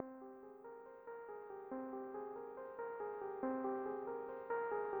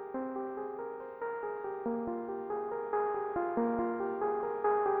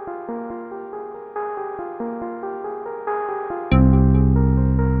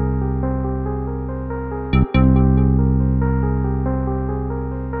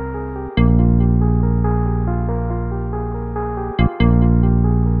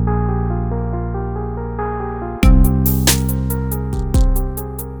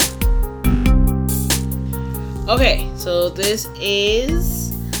Okay, so this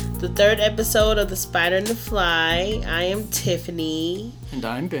is the third episode of The Spider and the Fly. I am Tiffany. And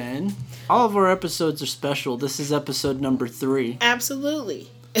I'm Ben. All of our episodes are special. This is episode number 3. Absolutely.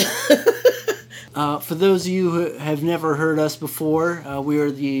 For those of you who have never heard us before, we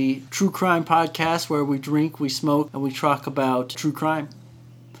are the true crime podcast where we drink, we smoke, and we talk about true crime.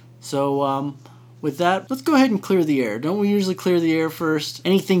 So, with that, let's go ahead and clear the air. Don't we usually clear the air first?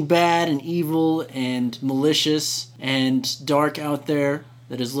 Anything bad and evil and malicious and dark out there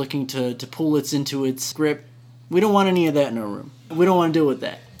that is looking to pull us into its grip, we don't want any of that in our room. We don't want to deal with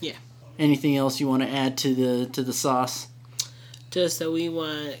that. Yeah. Anything else you want to add to the sauce? Just that we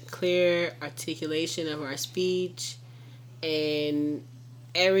want clear articulation of our speech, and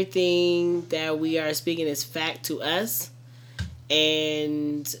everything that we are speaking is fact to us.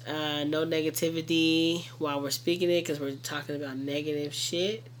 And no negativity while we're speaking it, because we're talking about negative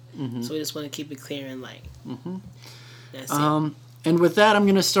shit. Mm-hmm. So we just want to keep it clear and light. Mm-hmm. That's it. And with that, I'm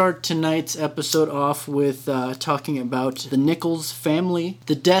going to start tonight's episode off with talking about the Nicholls family,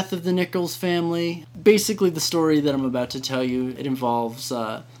 the death of the Nicholls family. Basically, the story that I'm about to tell you, it involves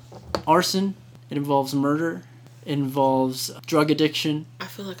arson, it involves murder, it involves drug addiction. I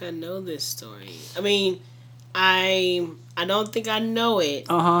feel like I know this story. I mean, I don't think I know it.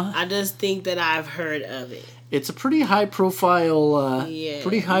 I just think that I've heard of it. It's a pretty high profile,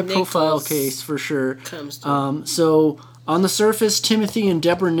 case for sure. Comes to so on the surface, Timothy and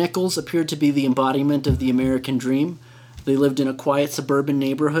Deborah Nicholls appeared to be the embodiment of the American dream. They lived in a quiet suburban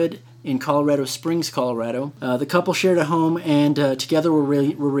neighborhood in Colorado Springs, Colorado. The couple shared a home, and together were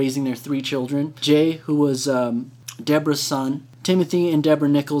raising their 3 children. Jay, who was Deborah's son. Timothy and Deborah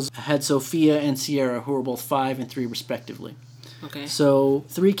Nicholls had Sophia and Sierra, who were both 5 and 3 respectively. Okay. So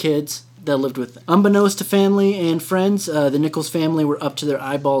 3 kids that lived with them. Unbeknownst to family and friends, the Nicholls family were up to their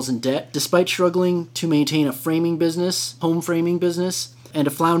eyeballs in debt. Despite struggling to maintain a home framing business, and a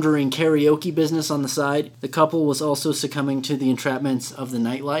floundering karaoke business on the side, the couple was also succumbing to the entrapments of the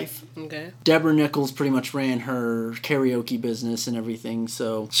nightlife. Okay. Deborah Nicholls pretty much ran her karaoke business and everything,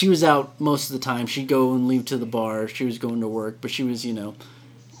 so she was out most of the time. She'd go and leave to the bar. She was going to work, but she was,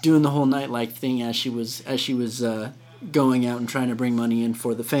 doing the whole nightlife thing as she was going out and trying to bring money in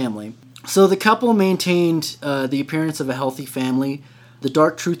for the family. So the couple maintained the appearance of a healthy family. The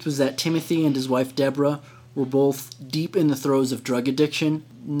dark truth was that Timothy and his wife Deborah were both deep in the throes of drug addiction.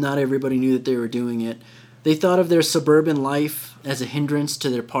 Not everybody knew that they were doing it. They thought of their suburban life as a hindrance to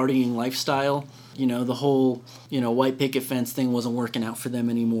their partying lifestyle. The whole, white picket fence thing wasn't working out for them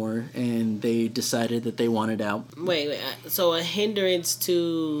anymore, and they decided that they wanted out. Wait. So a hindrance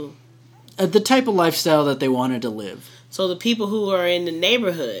to the type of lifestyle that they wanted to live. So the people who are in the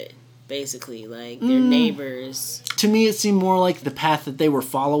neighborhood, basically, like their neighbors. To me, it seemed more like the path that they were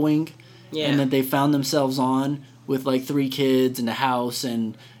following. Yeah. And that they found themselves on with 3 kids and a house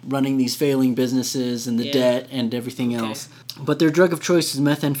and running these failing businesses and the debt and everything else. But their drug of choice is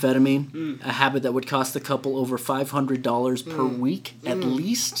methamphetamine, a habit that would cost the couple over $500 per week at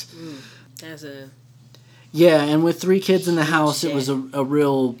least. That's a... Yeah, and with 3 kids in the house, it was a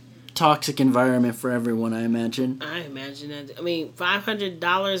real toxic environment for everyone, I imagine. I imagine that. I mean,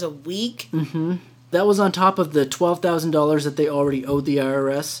 $500 a week? Mm-hmm. That was on top of the $12,000 that they already owed the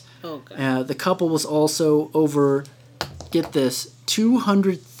IRS. Okay. The couple was also over, get this,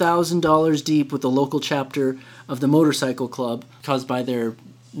 $200,000 deep with the local chapter of the motorcycle club caused by their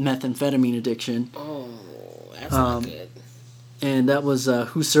methamphetamine addiction. Oh, that's not good. And that was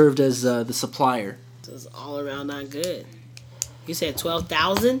who served as the supplier. So it's all around not good. You said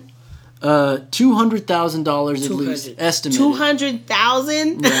 $12,000? $200,000 at least, estimated.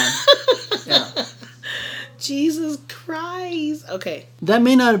 $200,000? Yeah. Jesus Christ. Okay. That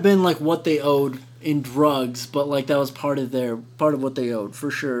may not have been what they owed in drugs, but that was part of what they owed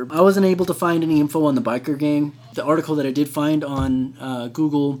for sure. I wasn't able to find any info on the biker gang. The article that I did find on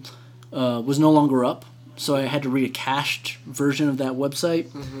Google was no longer up, so I had to read a cached version of that website.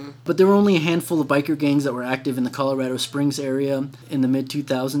 Mm-hmm. But there were only a handful of biker gangs that were active in the Colorado Springs area in the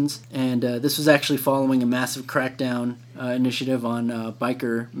mid-2000s, and this was actually following a massive crackdown initiative on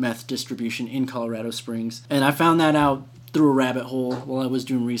biker meth distribution in Colorado Springs. And I found that out through a rabbit hole while I was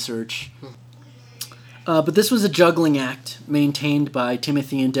doing research. But this was a juggling act maintained by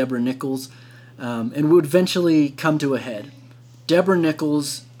Timothy and Deborah Nicholls, and would eventually come to a head. Deborah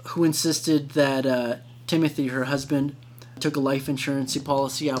Nicholls, who insisted that Timothy, her husband, took a life insurance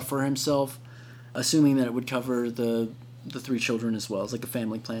policy out for himself, assuming that it would cover the 3 children as well, as like a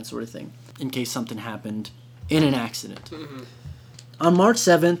family plan sort of thing, in case something happened in an accident. Mm-hmm. On March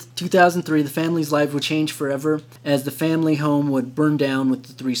 7th, 2003, the family's life would change forever as the family home would burn down with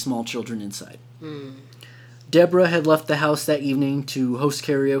the 3 small children inside. Mm. Deborah had left the house that evening to host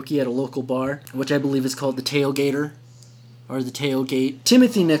karaoke at a local bar, which I believe is called the Tailgater, or the Tailgate.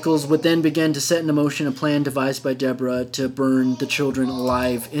 Timothy Nicholls would then begin to set in motion a plan devised by Deborah to burn the children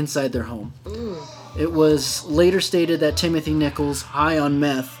alive inside their home. Mm. It was later stated that Timothy Nicholls, high on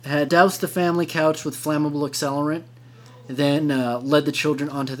meth, had doused the family couch with flammable accelerant, then led the children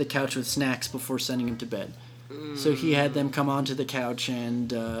onto the couch with snacks before sending them to bed. So he had them come onto the couch and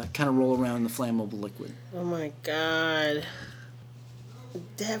kind of roll around in the flammable liquid. Oh my God.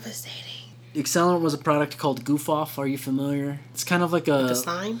 Devastating. The accelerant was a product called Goof Off. Are you familiar? It's kind of like a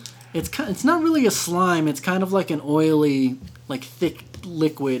slime? It's not really a slime. It's kind of like an oily, like thick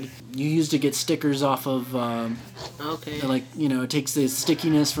liquid you use to get stickers off of. Okay. Like, it takes the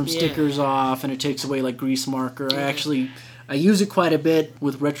stickiness from stickers off, and it takes away like grease marker. Yeah. I use it quite a bit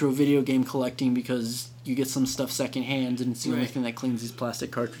with retro video game collecting because you get some stuff secondhand, and it's the only thing that cleans these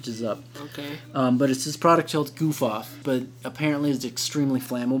plastic cartridges up. Okay. But it's this product called Goof Off, but apparently it's extremely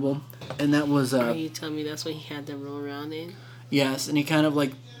flammable, and that was. Are you telling me that's what he had them roll around in? Yes, and he kind of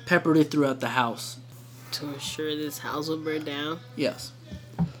like peppered it throughout the house to ensure this house will burn down. Yes.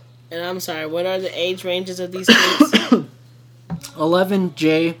 And I'm sorry, what are the age ranges of these kids? 11,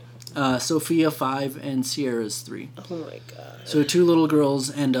 Jay, Sophia 5, and Sierra's 3. Oh my God. So 2 little girls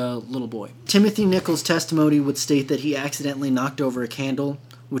and a little boy. Timothy Nicholls' testimony would state that he accidentally knocked over a candle,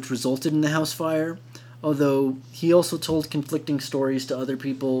 which resulted in the house fire, although he also told conflicting stories to other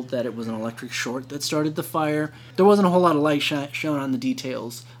people that it was an electric short that started the fire. There wasn't a whole lot of light shown on the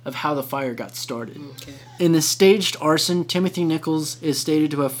details of how the fire got started. Okay. In the staged arson, Timothy Nicholls is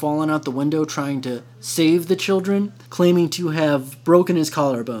stated to have fallen out the window trying to save the children, claiming to have broken his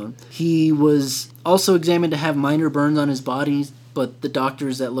collarbone. He was also examined to have minor burns on his body, but the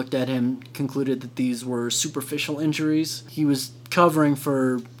doctors that looked at him concluded that these were superficial injuries. He was covering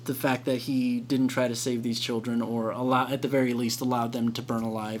for the fact that he didn't try to save these children, or at the very least allowed them to burn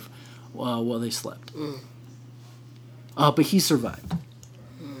alive while they slept. Mm. But he survived.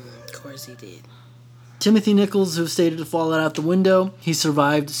 Of course he did. Timothy Nicholls, who was stated to fall out the window, he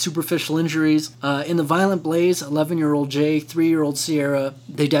survived superficial injuries. In the violent blaze, 11-year-old Jay, 3-year-old Sierra,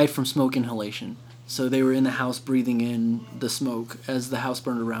 they died from smoke inhalation. So they were in the house breathing in the smoke as the house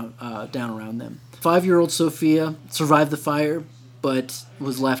burned down around them. 5-year-old Sophia survived the fire, but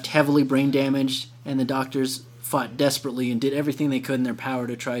was left heavily brain damaged, and the doctors fought desperately and did everything they could in their power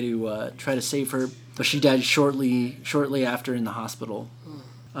to try to save her. But she died shortly after in the hospital.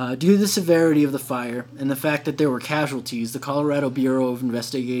 Due to the severity of the fire and the fact that there were casualties, the Colorado Bureau of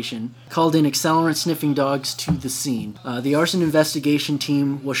Investigation called in accelerant-sniffing dogs to the scene. The arson investigation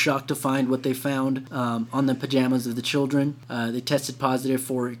team was shocked to find what they found on the pajamas of the children. They tested positive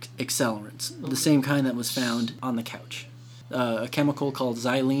for accelerants, the same kind that was found on the couch. A chemical called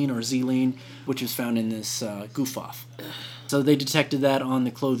xylene, which was found in this Goof Off. So they detected that on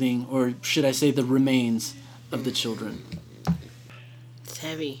the clothing, or should I say the remains of the children.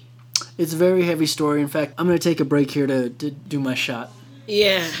 Heavy. It's a very heavy story. In fact, I'm going to take a break here to do my shot.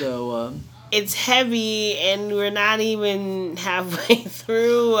 Yeah. So, it's heavy, and we're not even halfway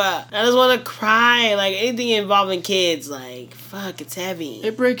through. I just want to cry. Like, anything involving kids, like, fuck, it's heavy.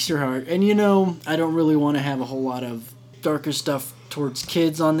 It breaks your heart. And, I don't really want to have a whole lot of darker stuff towards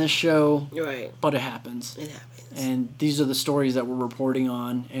kids on this show. Right. But it happens. It happens. And these are the stories that we're reporting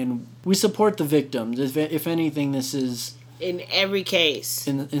on, and we support the victims. If anything, this is... In every case.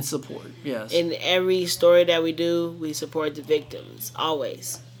 In support, yes. In every story that we do, we support the victims.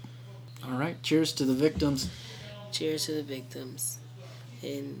 Always. All right. Cheers to the victims. Cheers to the victims.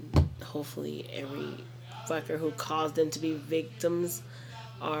 And hopefully every fucker who caused them to be victims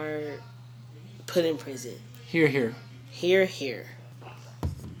are put in prison. Hear, hear. Hear, hear.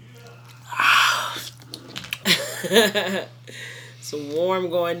 Some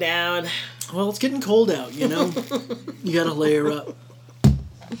warm going down. Well, it's getting cold out, You gotta layer up.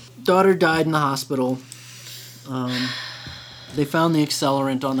 Daughter died in the hospital. They found the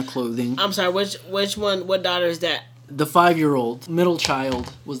accelerant on the clothing. I'm sorry, which one? What daughter is that? The 5-year-old, middle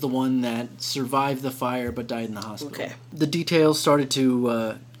child, was the one that survived the fire but died in the hospital. Okay. The details started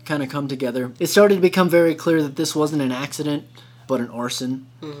to kind of come together. It started to become very clear that this wasn't an accident, but an arson.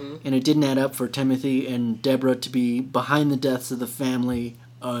 Mm-hmm. And it didn't add up for Timothy and Deborah to be behind the deaths of the family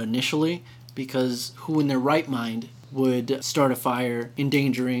initially, because who in their right mind would start a fire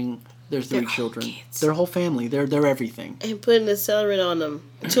endangering their three Their children. kids. Their whole family. They're everything. And putting a accelerant on them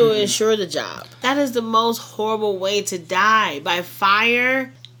to ensure the job. That is the most horrible way to die, by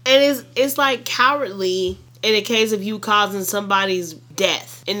fire. And it's like cowardly in the case of you causing somebody's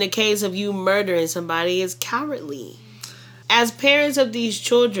death. In the case of you murdering somebody, it's cowardly. As parents of these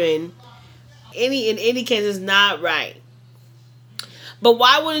children, in any case, it's not right. But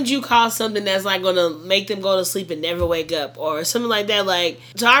why wouldn't you cause something that's like gonna make them go to sleep and never wake up, or something like that? Like,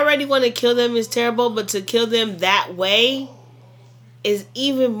 to already want to kill them is terrible, but to kill them that way is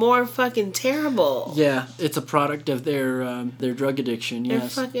even more fucking terrible. Yeah, it's a product of their drug addiction.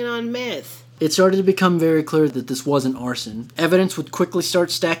 Yes, they're fucking on meth. It started to become very clear that this wasn't arson. Evidence would quickly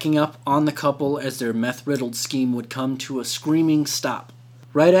start stacking up on the couple as their meth-riddled scheme would come to a screaming stop.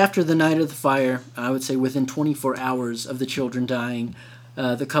 Right after the night of the fire, I would say within 24 hours of the children dying,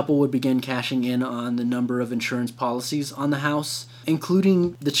 the couple would begin cashing in on the number of insurance policies on the house,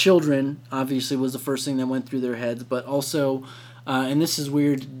 including the children, obviously was the first thing that went through their heads, but also, and this is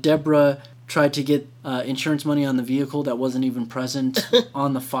weird, Deborah tried to get insurance money on the vehicle that wasn't even present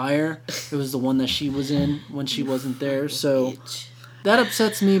on the fire. It was the one that she was in when she wasn't there, so that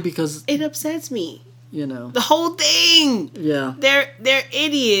upsets me because... It upsets me. You know. The whole thing! Yeah. They're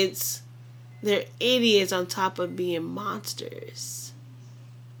idiots. They're idiots on top of being monsters.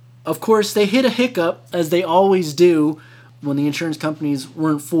 Of course, they hit a hiccup, as they always do, when the insurance companies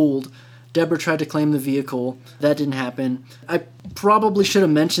weren't fooled. Deborah tried to claim the vehicle. That didn't happen. I probably should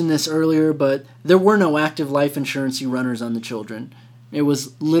have mentioned this earlier, but there were no active life insurance runners on the children. It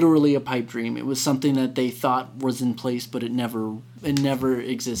was literally a pipe dream. It was something that they thought was in place, but it never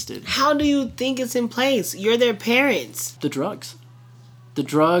existed. How do you think it's in place? You're their parents. The drugs. The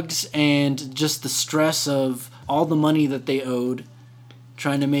drugs and just the stress of all the money that they owed,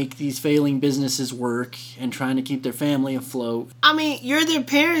 trying to make these failing businesses work and trying to keep their family afloat. I mean, you're their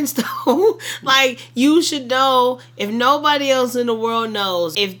parents, though. Like, you should know, if nobody else in the world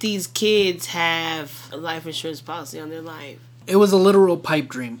knows, if these kids have a life insurance policy on their life. It was a literal pipe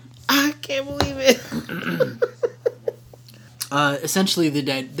dream. I can't believe it. Essentially,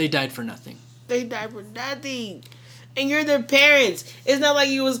 they died for nothing. They died for nothing. And you're their parents. It's not like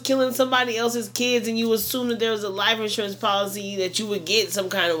you was killing somebody else's kids and you assumed that there was a life insurance policy that you would get some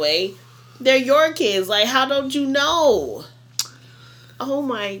kind of way. They're your kids. Like, how don't you know?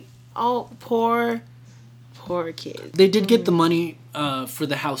 Poor kids. They did get the money for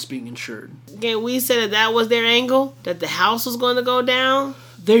the house being insured. Okay, we said that was their angle? That the house was going to go down?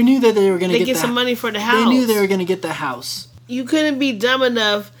 They knew that they were going to get some money for the house. They knew they were going to get the house. You couldn't be dumb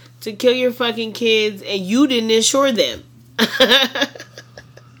enough to kill your fucking kids and you didn't insure them.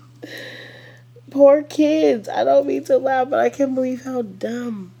 Poor kids. I don't mean to laugh, but I can't believe how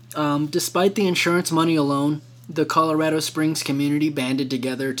dumb. Despite the insurance money alone, the Colorado Springs community banded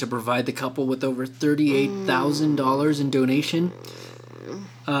together to provide the couple with over $38,000 in donation.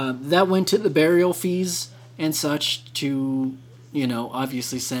 That went to the burial fees and such to,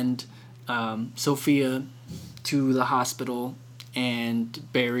 obviously send Sophia to the hospital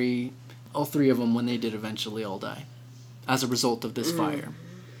and bury all three of them when they did eventually all die as a result of this fire.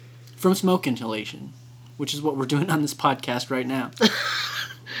 From smoke inhalation, which is what we're doing on this podcast right now.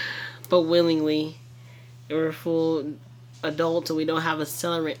 But willingly. We're full adults and we don't have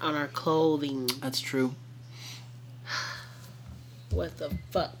accelerant on our clothing. That's true. What the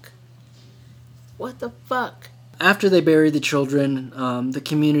fuck? What the fuck? After they buried the children, the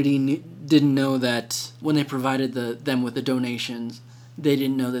community didn't know that when they provided them with the donations, they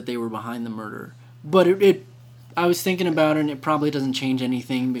didn't know that they were behind the murder. But I was thinking about it, and it probably doesn't change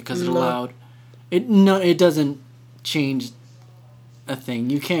anything because it doesn't change a thing.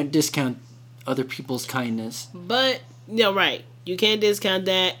 You can't discount other people's kindness. But, right. You can't discount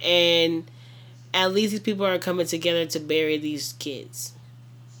that, and at least these people are coming together to bury these kids.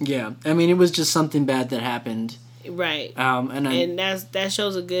 Yeah. I mean, it was just something bad that happened. Right. And that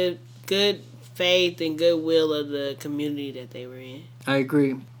shows a good faith and goodwill of the community that they were in. I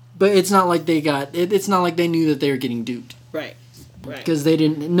agree. But it's not like it's not like they knew that they were getting duped. Right. Because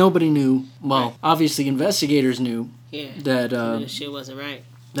nobody knew. Well, obviously investigators knew. Yeah. That shit wasn't right.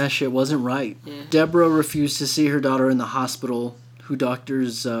 That shit wasn't right. Yeah. Deborah refused to see her daughter in the hospital, who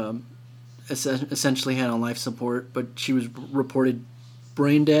doctors essentially had on life support, but she was reported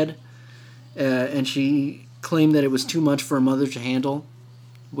brain dead, and she claimed that it was too much for a mother to handle,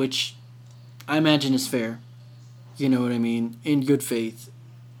 which I imagine is fair. You know what I mean? In good faith.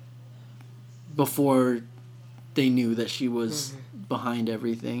 Before they knew that she was behind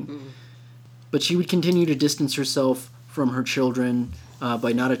everything. Mm-hmm. But she would continue to distance herself from her children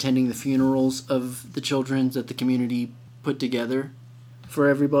by not attending the funerals of the children that the community put together for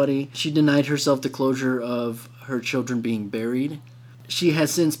everybody. She denied herself the closure of her children being buried. She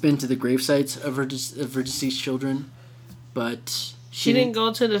has since been to the gravesites of her deceased children, but she didn't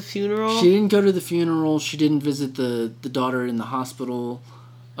go to the funeral? She didn't go to the funeral. She didn't visit the daughter in the hospital.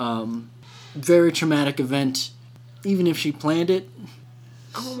 Very traumatic event, even if she planned it.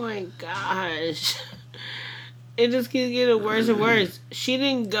 Oh my gosh. It just keeps getting worse and worse. She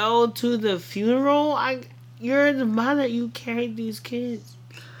didn't go to the funeral? You're the mother. You carried these kids.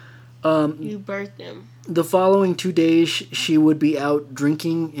 You birthed them. The following 2 days, she would be out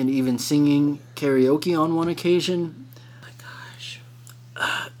drinking and even singing karaoke on one occasion. Oh my gosh.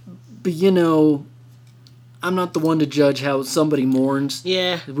 But, you know, I'm not the one to judge how somebody mourns.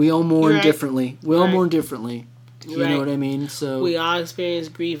 Yeah. We all mourn right. differently. We all mourn differently. You right. know what I mean? So we all experience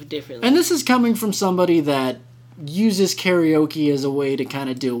grief differently. And this is coming from somebody that uses karaoke as a way to kind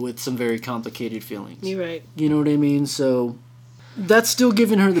of deal with some very complicated feelings. You're right. You know what I mean? So that's still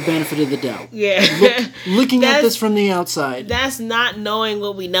giving her the benefit of the doubt. Yeah. Looking at this from the outside. That's not knowing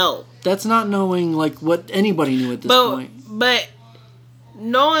what we know. That's not knowing like what anybody knew at this point. But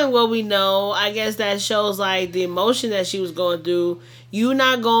knowing what we know, I guess that shows like the emotion that she was going through. You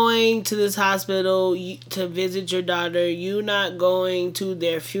not going to this hospital to visit your daughter, you not going to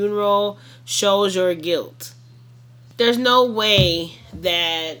their funeral shows your guilt. There's no way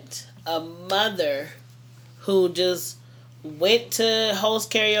that a mother who just went to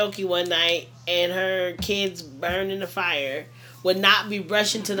host karaoke one night and her kids burned in the fire would not be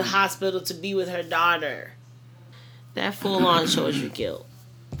rushing to the hospital to be with her daughter. That full on shows your guilt.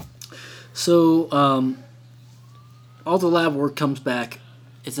 So, all the lab work comes back.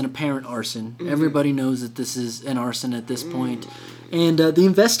 It's an apparent arson. Mm-hmm. Everybody knows that this is an arson at this point. And the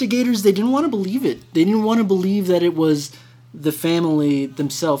investigators, they didn't want to believe it. They didn't want to believe that it was the family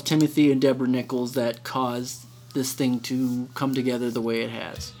themselves, Timothy and Deborah Nicholls, that caused this thing to come together the way it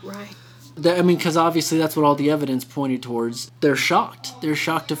has. Right. Because obviously that's what all the evidence pointed towards. They're shocked. They're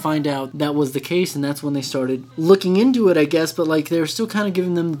shocked to find out that was the case, and that's when they started looking into it, I guess. But like they're still kind of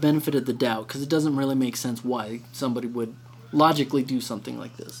giving them the benefit of the doubt, because it doesn't really make sense why somebody would logically do something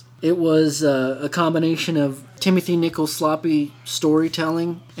like this. It was a combination of Timothy Nicholls' sloppy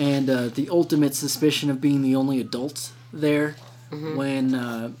storytelling and the ultimate suspicion of being the only adult there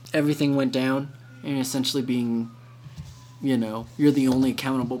when everything went down, and essentially being, you know, you're the only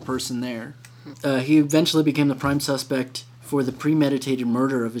accountable person there. He eventually became the prime suspect for the premeditated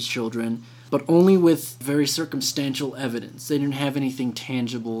murder of his children, but only with very circumstantial evidence. They didn't have anything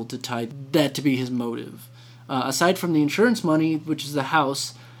tangible to tie that to be his motive. Aside from the insurance money, which is the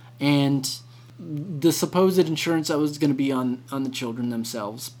house, and the supposed insurance that was going to be on the children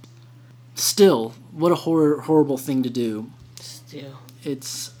themselves. Still, what a horrible thing to do. Still.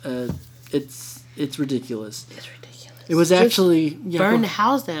 It's ridiculous. It's ridiculous. It was actually... burn the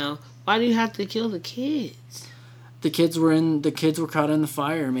house down. Why do you have to kill the kids? The kids were caught in the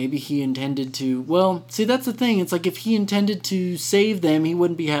fire. Maybe he intended to... Well, see, that's the thing. It's like if he intended to save them, he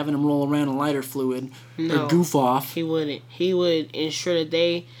wouldn't be having them roll around in lighter fluid or goof off. He wouldn't. He would ensure that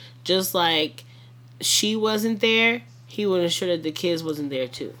they... Just like she wasn't there, he would ensure that the kids wasn't there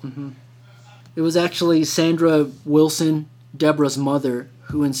too. Mm-hmm. It was actually Sandra Wilson, Deborah's mother,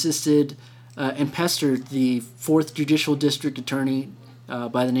 who insisted and pestered the 4th Judicial District Attorney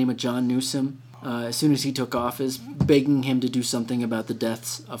by the name of John Newsom as soon as he took office, begging him to do something about the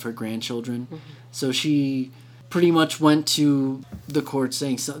deaths of her grandchildren. Mm-hmm. So she pretty much went to the court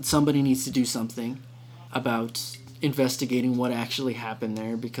saying somebody needs to do something about investigating what actually happened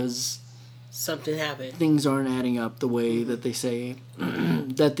there, because something happened. Things aren't adding up the way that they say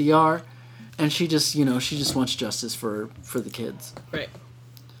that they are, and she just wants justice for the kids. Right.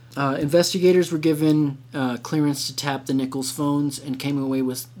 Investigators were given clearance to tap the Nicholls phones and came away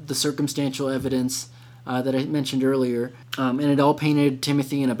with the circumstantial evidence that I mentioned earlier, and it all painted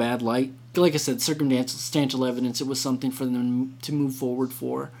Timothy in a bad light. Like I said, circumstantial evidence. It was something for them to move forward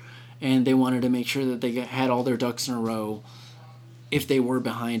for. And they wanted to make sure that they had all their ducks in a row. If they were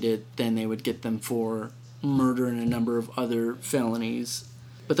behind it, then they would get them for murder and a number of other felonies.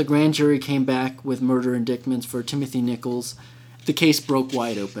 But the grand jury came back with murder indictments for Timothy Nicholls. The case broke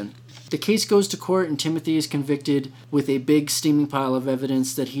wide open. The case goes to court, and Timothy is convicted with a big steaming pile of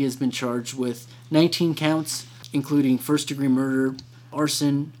evidence that he has been charged with 19 counts, including first-degree murder,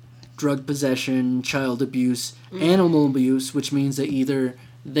 arson, drug possession, child abuse, animal abuse, which means that either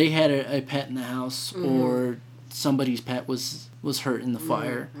they had a pet in the house or somebody's pet was hurt in the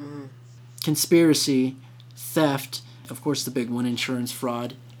fire. Conspiracy, theft, of course the big one, insurance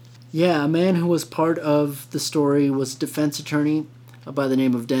fraud. Yeah, a man who was part of the story was a defense attorney by the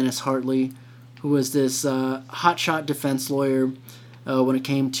name of Dennis Hartley, who was this hotshot defense lawyer when it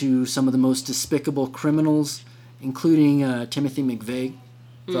came to some of the most despicable criminals, including Timothy McVeigh,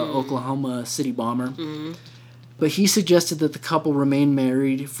 the Oklahoma City bomber. Mm-hmm. But he suggested that the couple remain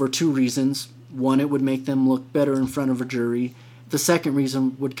married for two reasons. One, it would make them look better in front of a jury. The second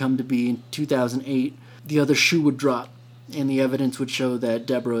reason would come to be in 2008, the other shoe would drop, and the evidence would show that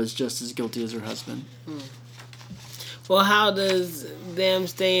Deborah is just as guilty as her husband. Well, how does them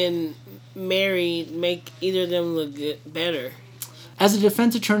staying married make either of them look better? As a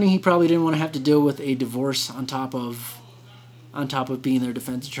defense attorney, he probably didn't want to have to deal with a divorce on top of being their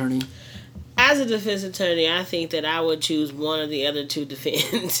defense attorney. As a defense attorney, I think that I would choose one or the other to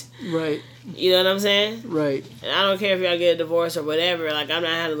defend. Right. You know what I'm saying? Right. And I don't care if y'all get a divorce or whatever. Like, I'm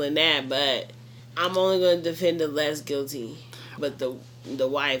not handling that, but I'm only going to defend the less guilty. But the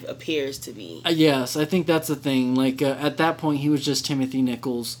wife appears to be. Yes, I think that's the thing. Like, at that point, he was just Timothy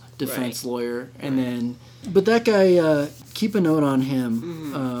Nicholls, defense lawyer. And then... But that guy, keep a note on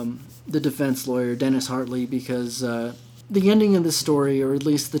him, the defense lawyer, Dennis Hartley, because the ending of the story, or at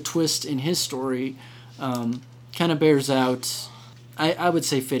least the twist in his story, kind of bears out, I would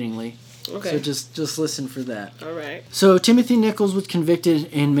say, fittingly. Okay. So just listen for that. All right. So Timothy Nicholls was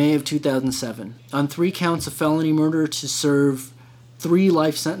convicted in May of 2007 on 3 counts of felony murder to serve 3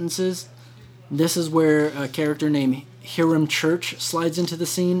 life sentences. This is where a character named Hiram Church slides into the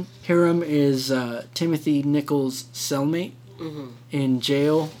scene. Hiram is Timothy Nicholls' cellmate in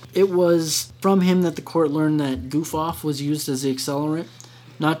jail. It was from him that the court learned that goof off was used as the accelerant,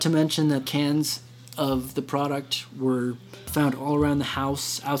 not to mention that cans of the product were found all around the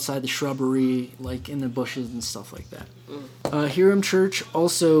house, outside the shrubbery, like in the bushes and stuff like that. Hiram Church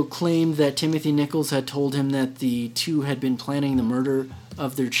also claimed that Timothy Nicholls had told him that the two had been planning the murder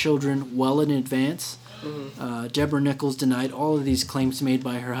of their children well in advance. Deborah Nicholls denied all of these claims made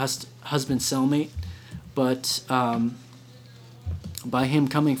by her husband's cellmate, but by him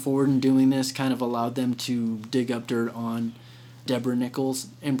coming forward and doing this kind of allowed them to dig up dirt on Deborah Nicholls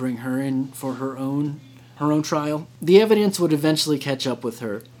and bring her in for her own trial. The evidence would eventually catch up with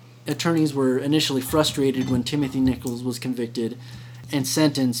her. Attorneys were initially frustrated when Timothy Nicholls was convicted and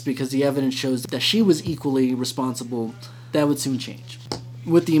sentenced because the evidence shows that she was equally responsible. That would soon change.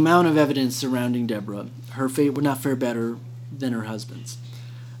 With the amount of evidence surrounding Deborah, her fate would not fare better than her husband's.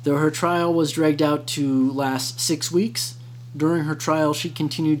 Though her trial was dragged out to last 6 weeks, during her trial she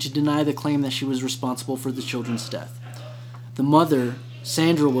continued to deny the claim that she was responsible for the children's death. The mother,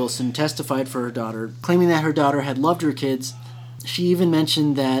 Sandra Wilson, testified for her daughter, claiming that her daughter had loved her kids. She even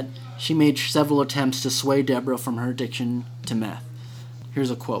mentioned that she made several attempts to sway Deborah from her addiction to meth.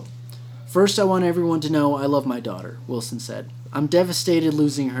 Here's a quote. "First, I want everyone to know I love my daughter," Wilson said. "I'm devastated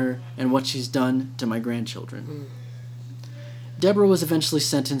losing her and what she's done to my grandchildren." Deborah was eventually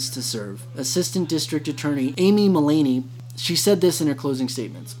sentenced to serve. Assistant District Attorney Amy Mullaney, she said this in her closing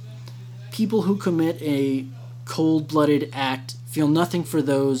statements. "People who commit a cold-blooded act feel nothing for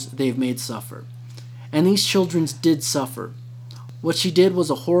those they've made suffer. And these children did suffer. What she did was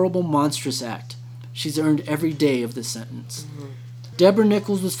a horrible, monstrous act. She's earned every day of this sentence." Deborah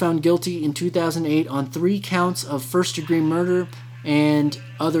Nicholls was found guilty in 2008 on 3 counts of first-degree murder and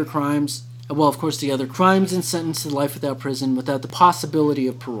other crimes. Well, of course, the other crimes, and sentenced to life without prison without the possibility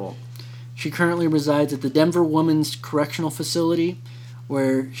of parole. She currently resides at the Denver Women's Correctional Facility,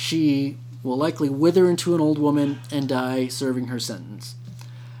 where she will likely wither into an old woman and die serving her sentence.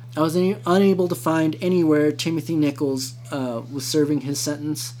 I was unable to find anywhere Timothy Nicholls was serving his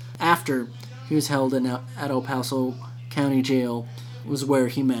sentence after he was held at El Paso County Jail, was where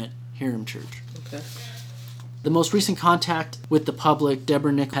he met Hiram Church. Okay. The most recent contact with the public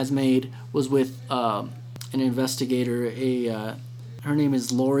Deborah Nicholls has made was with an investigator. Her name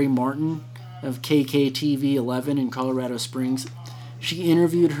is Lori Martin of KKTV 11 in Colorado Springs. She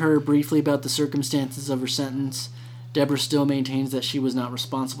interviewed her briefly about the circumstances of her sentence. Deborah still maintains that she was not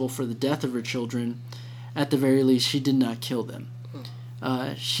responsible for the death of her children. At the very least, she did not kill them.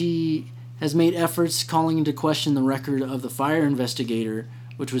 She has made efforts calling into question the record of the fire investigator,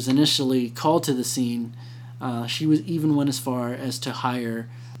 which was initially called to the scene. She even went as far as to hire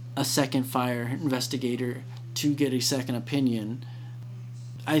a second fire investigator to get a second opinion.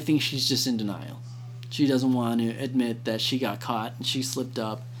 I think she's just in denial. She doesn't want to admit that she got caught and she slipped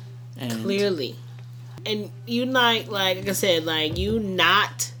up. And clearly. And you like I said, like, you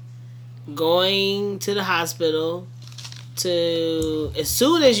not going to the hospital to, as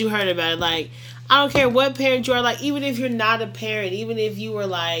soon as you heard about it, like, I don't care what parent you are, like, even if you're not a parent, even if you were,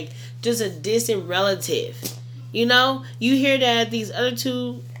 like, just a distant relative, you know, you hear that these other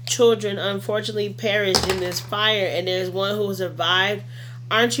 2 children unfortunately perished in this fire and there's one who survived,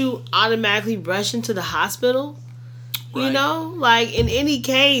 aren't you automatically rushing to the hospital? You know, like in any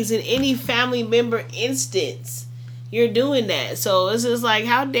case, in any family member instance, you're doing that. So it's just like,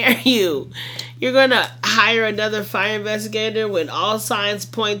 how dare you? You're going to hire another fire investigator when all signs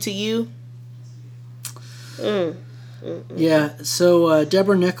point to you? Yeah, so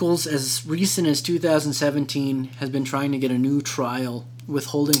Deborah Nicholls, as recent as 2017, has been trying to get a new trial,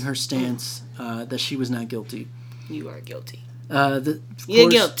 withholding her stance that she was not guilty. You are guilty. You're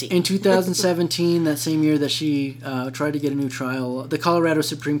guilty. In 2017, that same year that she tried to get a new trial, the Colorado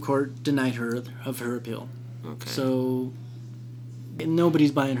Supreme Court denied her of her appeal. Okay. So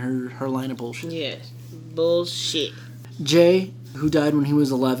nobody's buying her line of bullshit. Yes. Bullshit. Jay, who died when he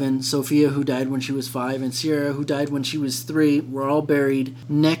was 11, Sophia, who died when she was 5, and Sierra, who died when she was 3, were all buried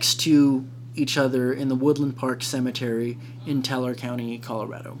next to each other in the Woodland Park Cemetery in Teller County,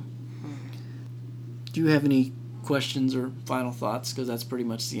 Colorado. Do you have any questions or final thoughts? Because that's pretty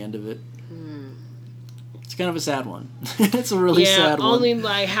much the end of it. It's kind of a sad one. It's a really sad one. Only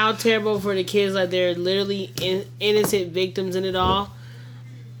like how terrible for the kids. Like they're literally innocent victims in it all,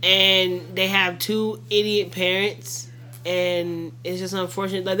 and they have 2 idiot parents, and it's just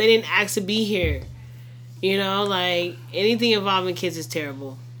unfortunate. Like they didn't ask to be here. You know, like anything involving kids is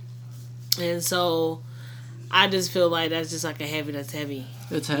terrible, and so I just feel like that's just like that's heavy.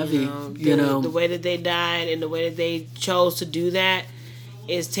 It's heavy. The way that they died and the way that they chose to do that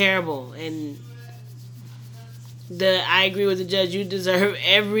is terrible. And I agree with the judge. You deserve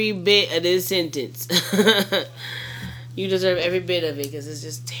every bit of this sentence. You deserve every bit of it because it's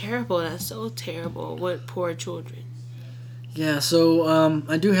just terrible. That's so terrible. What poor children. Yeah, so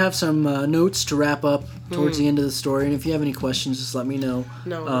I do have some notes to wrap up towards the end of the story. And if you have any questions, just let me know.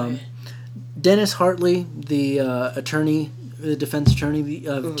 No. Dennis Hartley, the attorney, the defense attorney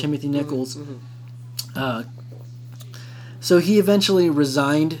of Timothy Nicholls. So he eventually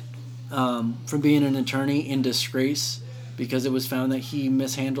resigned from being an attorney in disgrace because it was found that he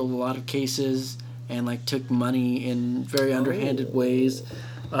mishandled a lot of cases and like took money in very underhanded ways.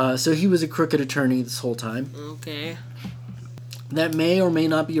 So he was a crooked attorney this whole time. Okay. That may or may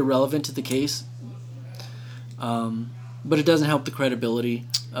not be irrelevant to the case, but it doesn't help the credibility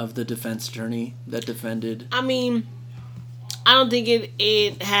of the defense attorney that defended. I mean, I don't think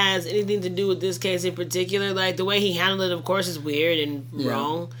it has anything to do with this case in particular. Like, the way he handled it, of course, is weird and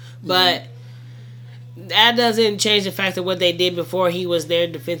wrong. But that doesn't change the fact that what they did before he was their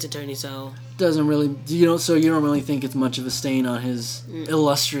defense attorney, so... Doesn't really... So you don't really think it's much of a stain on his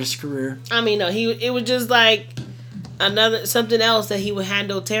illustrious career? I mean, no. It was just like something else that he would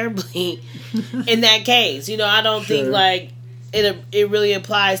handle terribly in that case. You know, I don't think, like, it really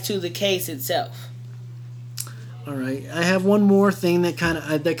applies to the case itself. All right, I have one more thing that kind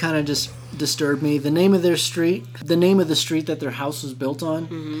of just disturbed me. The name of the street that their house was built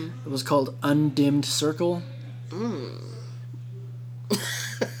on, it was called Undimmed Circle.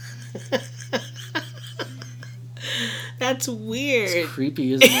 That's weird. It's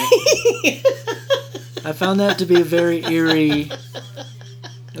creepy, isn't it? I found that to be a very eerie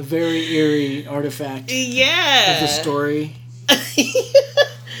artifact. Yeah. Of the story.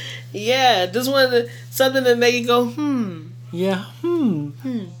 Yeah, just wanted something to make you go, Yeah,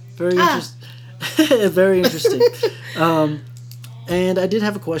 Very interesting. Very interesting. And I did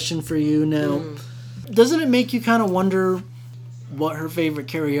have a question for you now. Doesn't it make you kind of wonder what her favorite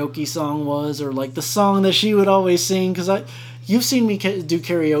karaoke song was, or like the song that she would always sing? Because you've seen me do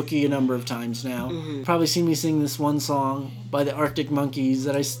karaoke a number of times now. Probably seen me sing this one song by the Arctic Monkeys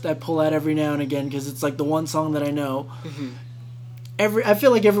that I pull out every now and again because it's like the one song that I know. I feel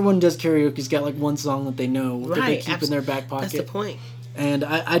like everyone does karaoke's got like one song that they know that they keep in their back pocket. That's the point. And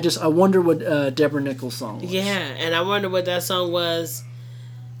I wonder what Deborah Nicholls' song was. Yeah, and I wonder what that song was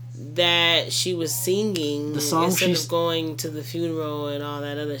that she was singing instead of going to the funeral and all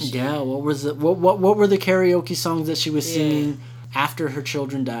that other shit. Yeah, what was it? What were the karaoke songs that she was singing after her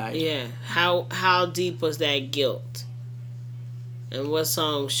children died? Yeah, how deep was that guilt? And what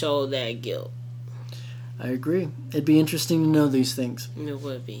song showed that guilt? I agree. It'd be interesting to know these things. It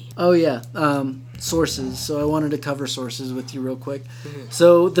would be. Oh, yeah. Sources. So I wanted to cover sources with you real quick.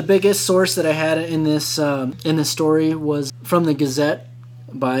 So the biggest source that I had in this story was from the Gazette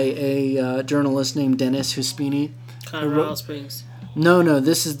by a journalist named Dennis Huspini. Colorado Springs. No.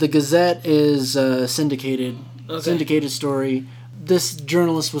 This is the Gazette is syndicated story. This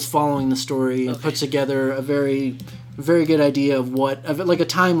journalist was following the story and put together a very good idea of like a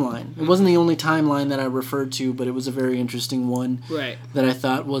timeline. It wasn't the only timeline that I referred to, but it was a very interesting one. Right. That I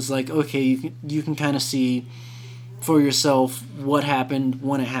thought was like, okay, you can kind of see for yourself what happened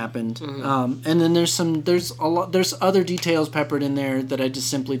when it happened. And then there's other details peppered in there that I just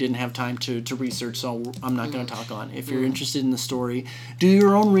simply didn't have time to research, so I'm not going to talk on. If you're interested in the story, do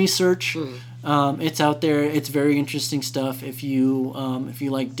your own research. It's out there. It's very interesting stuff if you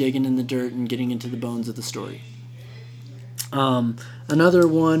like digging in the dirt and getting into the bones of the story. Another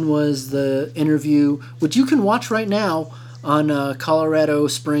one was the interview, which you can watch right now on Colorado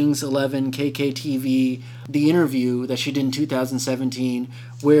Springs 11 KKTV, the interview that she did in 2017,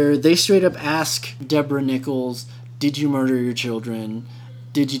 where they straight up ask Deborah Nicholls, did you murder your children?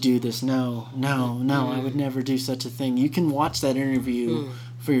 Did you do this? No, I would never do such a thing. You can watch that interview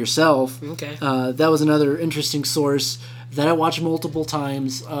for yourself. Okay. That was another interesting source that I watched multiple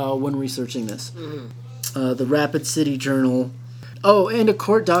times when researching this. The Rapid City Journal. Oh, and a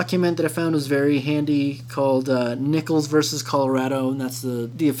court document that I found was very handy called Nicholls versus Colorado, and that's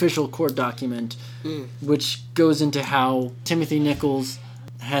the official court document, which goes into how Timothy Nicholls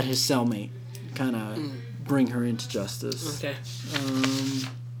had his cellmate kind of bring her into justice. Okay.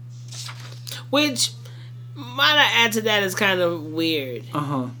 Which, might I add to that, is kind of weird.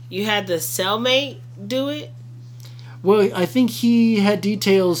 You had the cellmate do it? Well, I think he had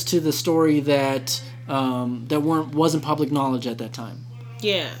details to the story that wasn't public knowledge at that time.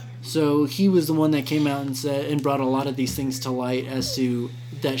 Yeah. So he was the one that came out and said and brought a lot of these things to light as to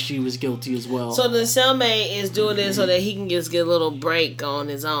that she was guilty as well. So the cellmate is doing this so that he can just get a little break on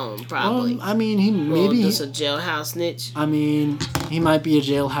his own, probably. I mean, just a jailhouse snitch. I mean, he might be a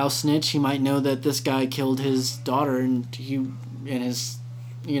jailhouse snitch. He might know that this guy killed his daughter and his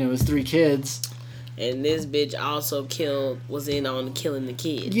 3 kids. And this bitch also was in on killing the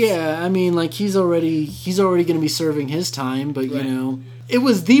kids. Yeah, I mean, like he's already going to be serving his time, but it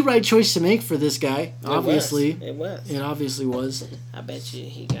was the right choice to make for this guy. Obviously, it was. It obviously was. I bet you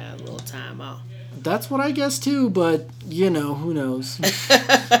he got a little time off. That's what I guess too, but who knows?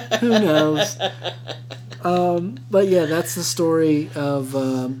 Who knows? But yeah, that's the story of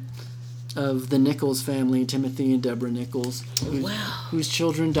the Nicholls family, Timothy and Deborah Nicholls, whose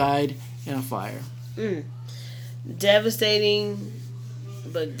children died in a fire. Devastating,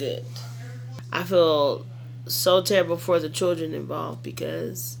 but good. I feel so terrible for the children involved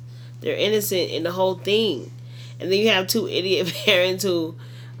because they're innocent in the whole thing. And then you have 2 idiot parents who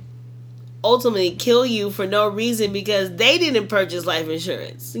ultimately kill you for no reason because they didn't purchase life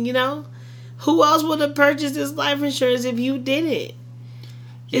insurance. Who else would have purchased this life insurance if you didn't?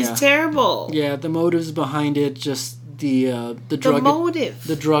 It's terrible. Yeah, the motives behind it, just the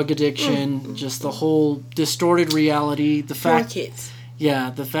drug addiction, just the whole distorted reality. The fact, kids.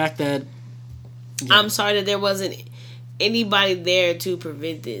 Yeah, the fact that I'm sorry that there wasn't anybody there to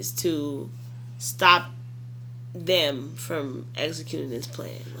prevent this, to stop them from executing this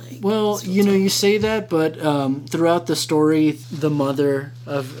plan. You say that, but throughout the story, the mother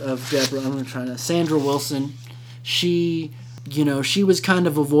of Deborah, Sandra Wilson, she was kind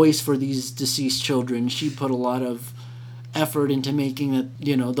of a voice for these deceased children. She put a lot of effort into making that,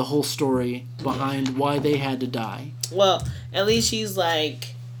 the whole story behind why they had to die. Well, at least she's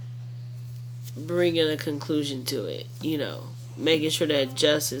bringing a conclusion to it, making sure that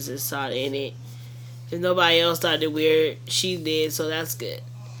justice is sought in it. If nobody else thought it weird, she did, so that's good.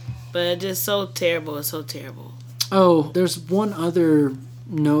 But it's just so terrible. It's so terrible. Oh, there's one other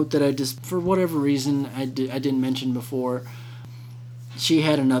note that I just, for whatever reason, I didn't mention before. She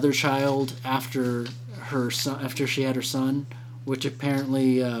had another child after she had her son, which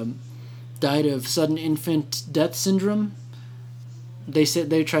apparently died of sudden infant death syndrome.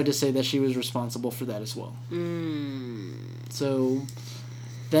 They tried to say that she was responsible for that as well. So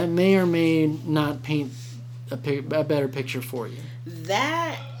that may or may not paint a better picture for you.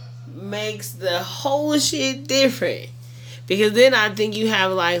 That makes the whole shit different, because then I think you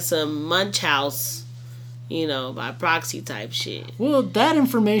have some Munchausen, by proxy type shit. Well, that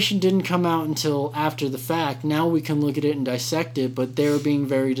information didn't come out until after the fact. Now we can look at it and dissect it, but they were being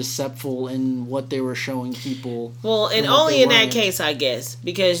very deceptive in what they were showing people. Well, and only in that case, I guess.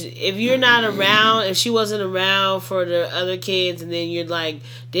 Because if you're not around, if she wasn't around for the other kids, and then you're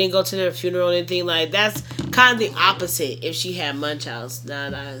didn't go to their funeral or anything, that's kind of the opposite if she had Munchausen. Now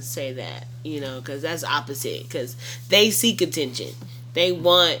that I say that, because that's opposite. Because they seek attention. They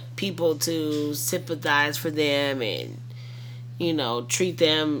want people to sympathize for them and, treat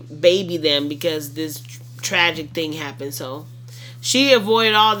them, baby them because this tragic thing happened. So she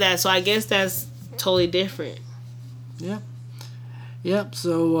avoided all that. So I guess that's totally different. Yeah. Yep.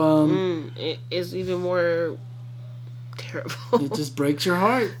 So it's even more terrible. It just breaks your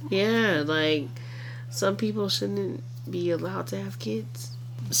heart. Yeah. Some people shouldn't be allowed to have kids.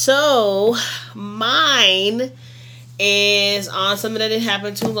 So mine is on something that didn't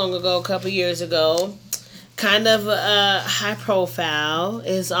happen too long ago, a couple years ago. Kind of high profile.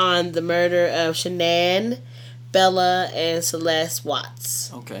 Is on the murder of Shanan, Bella, and Celeste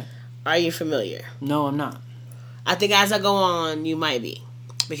Watts. Okay. Are you familiar? No, I'm not. I think as I go on, you might be.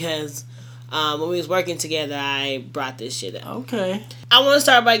 Because when we was working together, I brought this shit up. Okay. I want to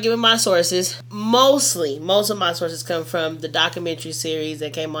start by giving my sources. Most of my sources come from the documentary series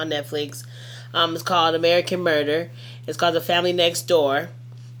that came on Netflix. It's called American Murder. It's called The Family Next Door.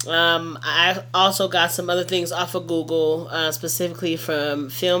 I also got some other things off of Google, specifically from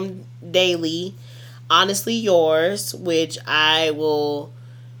Film Daily, Honestly Yours, which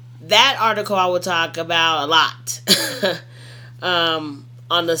that article I will talk about a lot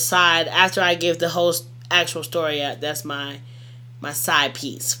on the side after I give the whole actual story out. That's my side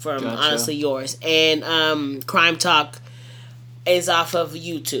piece from Gotcha. Honestly Yours. And Crime Talk is off of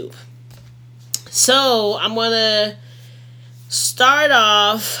YouTube. So I'm going to start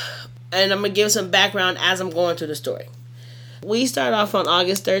off, and I'm going to give some background as I'm going through the story. We start off on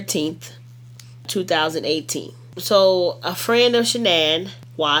August 13th, 2018. So a friend of Shanan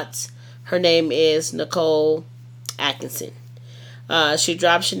Watts, her name is Nicole Atkinson. She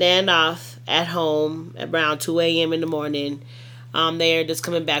dropped Shanan off at home at around 2 a.m. in the morning. They're just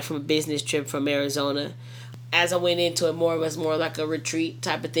coming back from a business trip from Arizona. As I went into it, it was more like a retreat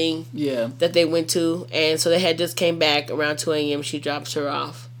type of thing. Yeah. That they went to. And so they had just came back around 2 a.m. She drops her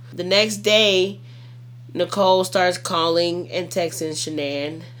off. The next day, Nicole starts calling and texting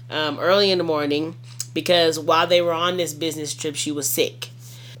Shanan early in the morning because while they were on this business trip, she was sick.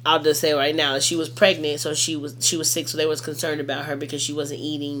 I'll just say right now, she was pregnant, so she was sick, so they was concerned about her because she wasn't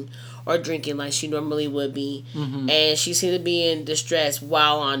eating or drinking like she normally would be. Mm-hmm. And she seemed to be in distress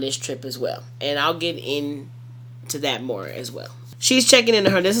while on this trip as well. And I'll get into that more as well. She's checking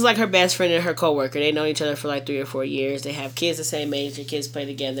into her. This is like her best friend and her coworker. They know each other for like 3 or 4 years. They have kids the same age. Their kids play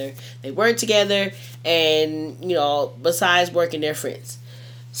together. They work together. And, besides working, they're friends.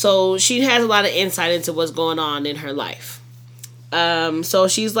 So she has a lot of insight into what's going on in her life. So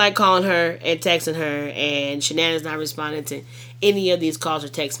she's like calling her and texting her, and Shanan is not responding to any of these calls or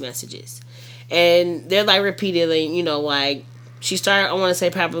text messages. And they're like repeatedly, she started, I want to say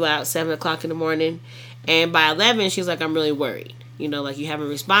probably about 7 o'clock in the morning. And by 11, she's like, I'm really worried. You haven't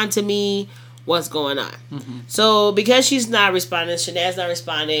responded to me. What's going on? Mm-hmm. So because she's not responding, Shanan's not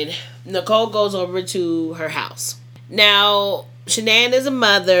responding, Nicole goes over to her house. Now, Shanan is a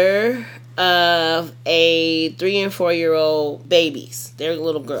mother of a 3 and 4 year old babies. They're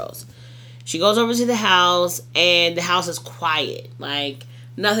little girls. She goes over to the house, and the house is quiet. Like,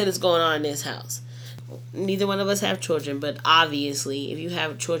 nothing is going on in this house. Neither one of us have children, but obviously, if you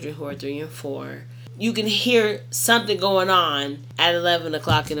have children who are 3 and 4, you can hear something going on at 11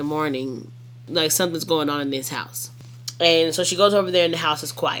 o'clock in the morning. Like, something's going on in this house. And so she goes over there, and the house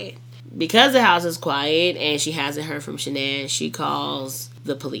is quiet. Because the house is quiet, and she hasn't heard from Shanan, she calls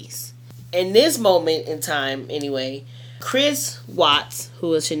the police. In this moment in time, anyway, Chris Watts,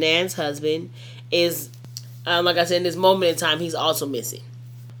 who is Shanan's husband, is, like I said, in this moment in time, he's also missing.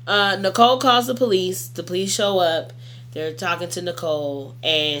 Nicole calls the police. The police show up. They're talking to Nicole,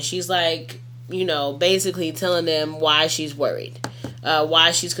 and she's like, basically telling them why she's worried,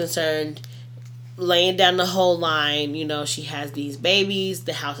 why she's concerned, laying down the whole line. She has these babies.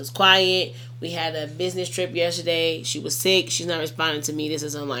 The house is quiet. We had a business trip yesterday. She was sick. She's not responding to me. This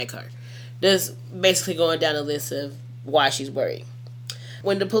is unlike her. Just basically going down a list of why she's worried.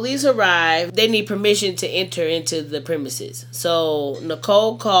 When the police arrive, they need permission to enter into the premises. So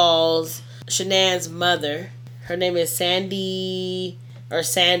Nicole calls Shanan's mother. Her name is Sandy or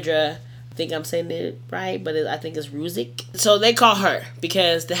Sandra. I think I'm saying it right, but I think it's Ruzick. So they call her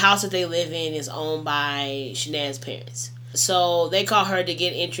because the house that they live in is owned by Shanan's parents. So they call her to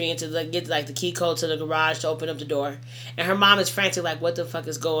get entry into get the key code to the garage to open up the door. And her mom is frantic, like, what the fuck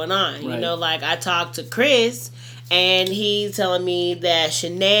is going on? Right. I talked to Chris, and he's telling me that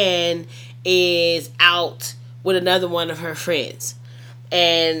Shanan is out with another one of her friends.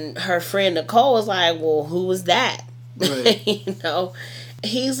 And her friend Nicole was like, well, who was that? Right.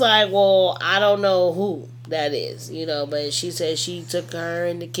 He's like, well, I don't know who that is, but she said she took her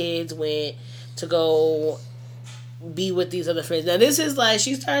and the kids went to go be with these other friends. Now, this is like,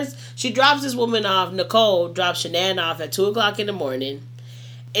 she drops this woman off. Nicole drops Shanan off at 2 o'clock in the morning.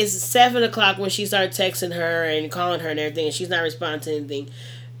 It's 7 o'clock when she started texting her and calling her and everything, and she's not responding to anything.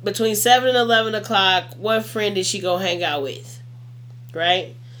 Between 7 and 11 o'clock, what friend did she go hang out with?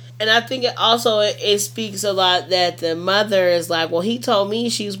 Right? And I think it speaks a lot that the mother is like, well, he told me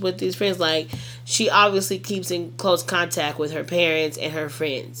she's with these friends. Like, she obviously keeps in close contact with her parents and her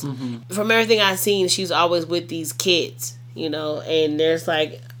friends. Mm-hmm. From everything I've seen, she's always with these kids, and there's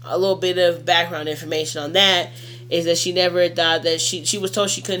like a little bit of background information on that is that she never thought that she was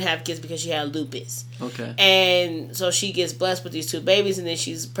told she couldn't have kids because she had lupus. Okay. And so she gets blessed with these 2 babies, and then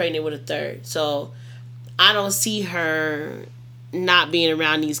she's pregnant with a 3rd. So I don't see her not being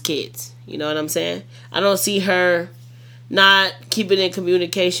around these kids. You know what I'm saying? I don't see her not keeping in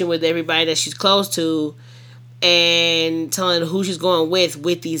communication with everybody that she's close to and telling who she's going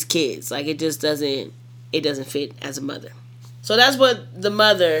with these kids. Like, it just doesn't fit as a mother. So that's what the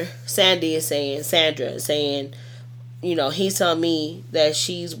mother, Sandra is saying, he's telling me that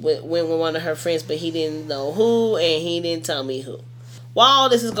she's went with one of her friends, but he didn't know who, and he didn't tell me who. While all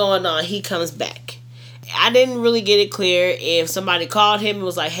this is going on, he comes back. I didn't really get it clear if somebody called him and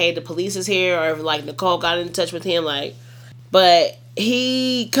was like, hey, the police is here, or if like Nicole got in touch with him, but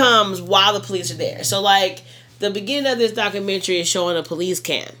he comes while the police are there. So like the beginning of this documentary is showing a police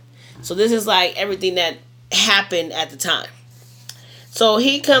cam. So this is like everything that happened at the time. So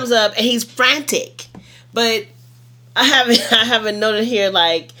he comes up and he's frantic, but I haven't noted here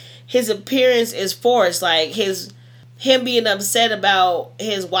like his appearance is forced. Like him being upset about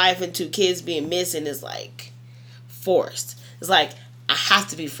his wife and 2 kids being missing is like forced. It's like, I have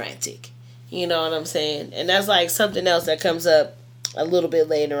to be frantic. You know what I'm saying? And that's like something else that comes up a little bit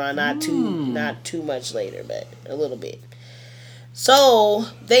later on. Not too much later, but a little bit. So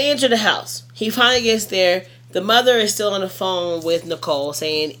they enter the house. He finally gets there. The mother is still on the phone with Nicole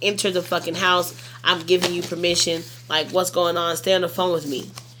saying, enter the fucking house. I'm giving you permission. Like, what's going on? Stay on the phone with me.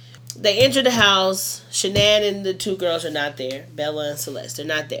 They enter the house. Shanan and the 2 girls are not there. Bella and Celeste, they're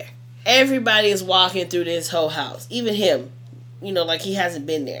not there. Everybody is walking through this whole house. Even him. Like he hasn't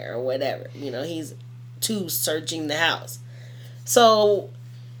been there or whatever. He's too searching the house. So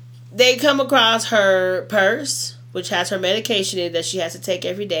they come across her purse, which has her medication in it that she has to take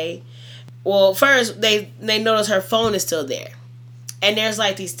every day. Well, first, they notice her phone is still there. And there's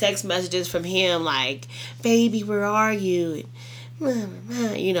like these text messages from him like, baby, where are you?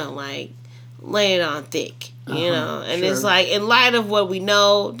 Like laying on thick, and sure. It's like, in light of what we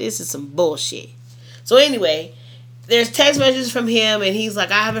know, this is some bullshit. So anyway, there's text messages from him, and he's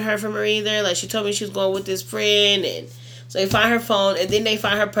like, I haven't heard from her either. Like, she told me she was going with this friend, and so they find her phone, and then they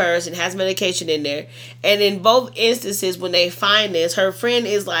find her purse, and has medication in there. And in both instances, when they find this, her friend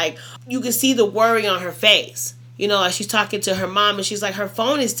is like, you can see the worry on her face. Like she's talking to her mom, and she's like, her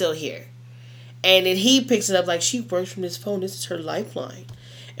phone is still here. And then he picks it up like, she works from this phone. This is her lifeline.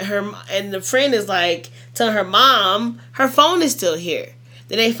 And the friend is like telling her mom, her phone is still here.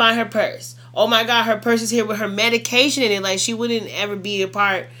 Then they find her purse. Oh my God, her purse is here with her medication in it. Like, she wouldn't ever be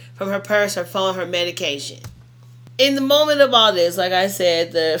apart from her purse, her phone, her medication. In the moment of all this, like I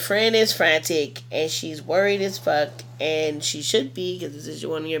said, the friend is frantic and she's worried as fuck. And she should be, because this is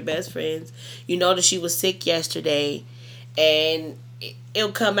one of your best friends. You know that she was sick yesterday. And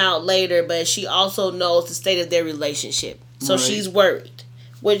it'll come out later, but she also knows the state of their relationship. So right. She's worried.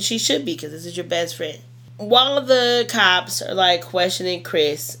 Which she should be, because this is your best friend. While the cops are like questioning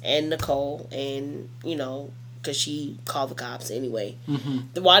Chris and Nicole, and because she called the cops anyway.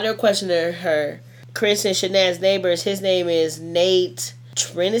 Mm-hmm. While they're questioning her, Chris and Shanan's neighbors, his name is Nate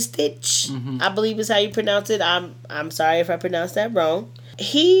Trinistich, I believe is how you pronounce it. I'm sorry if I pronounced that wrong.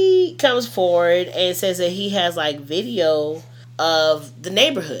 He comes forward and says that he has like video of the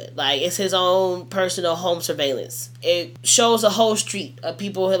neighborhood. Like, it's his own personal home surveillance. It shows a whole street of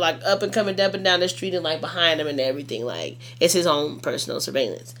people who like up and coming up and down the street and like behind him and everything. Like, it's his own personal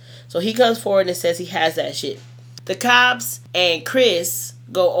surveillance. So he comes forward and says he has that shit. The cops and Chris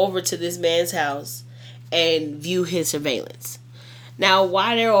go over to this man's house and view his surveillance. Now,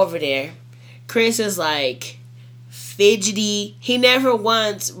 while they're over there, Chris is like fidgety. He never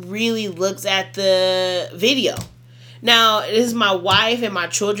once really looks at the video. Now, this is my wife and my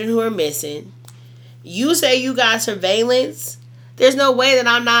children who are missing. You say you got surveillance. There's no way that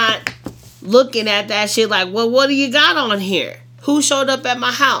I'm not looking at that shit like, well, what do you got on here? Who showed up at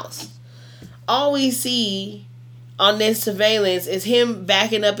my house? All we see on this surveillance is him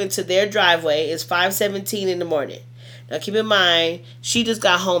backing up into their driveway. It's 5:17 in the morning. Now, keep in mind, she just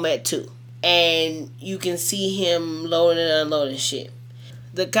got home at 2. And you can see him loading and unloading shit.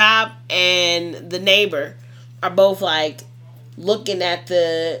 The cop and the neighbor are both like looking at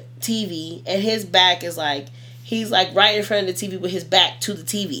the TV, and his back is like, he's like right in front of the TV with his back to the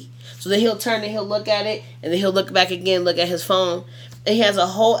TV. So then he'll turn and he'll look at it, and then he'll look back again, look at his phone. And he has a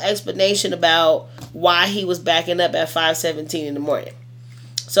whole explanation about why he was backing up at 5:17 in the morning.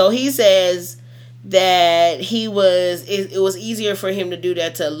 So he says that it was easier for him to do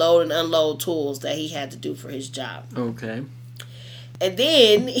that, to load and unload tools that he had to do for his job. Okay. And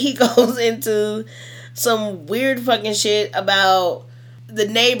then he goes into some weird fucking shit about the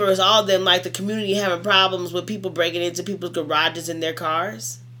neighbors, all of them, like the community having problems with people breaking into people's garages in their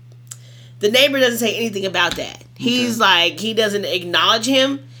cars. The neighbor doesn't say anything about that. He's like, he doesn't acknowledge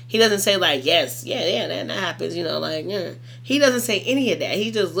him. He doesn't say like, yes, yeah, that happens, like, yeah. He doesn't say any of that.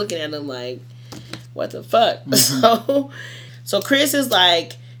 He's just looking at him like, what the fuck? Mm-hmm. So Chris is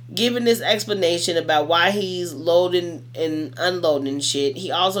like giving this explanation about why he's loading and unloading shit. He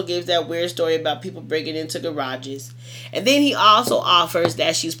also gives that weird story about people breaking into garages. And then he also offers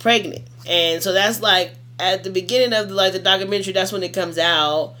that she's pregnant. And so that's like at the beginning of the documentary, that's when it comes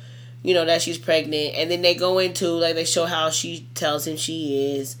out, that she's pregnant. And then they go into, like, they show how she tells him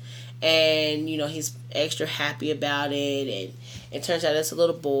she is. And, he's extra happy about it. And it turns out it's a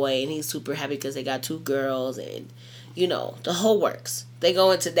little boy. And he's super happy because they got 2 girls. And, the whole works. They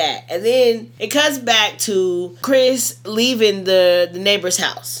go into that. And then it cuts back to Chris leaving the neighbor's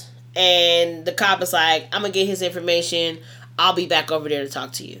house. And the cop is like, I'm going to get his information. I'll be back over there to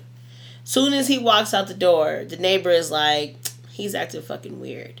talk to you. Soon as he walks out the door, the neighbor is like, he's acting fucking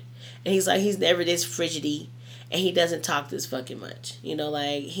weird. And he's like, he's never this frigidy. And he doesn't talk this fucking much.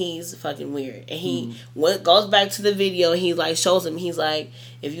 He's fucking weird. And he goes back to the video and he, like, shows him. He's like,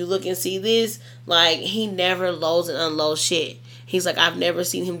 if you look and see this, like, he never loads and unloads shit. He's like, I've never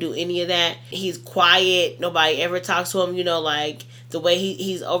seen him do any of that. He's quiet. Nobody ever talks to him, like, the way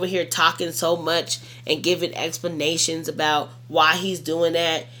he's over here talking so much and giving explanations about why he's doing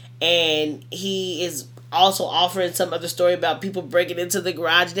that. And he is also offering some other story about people breaking into the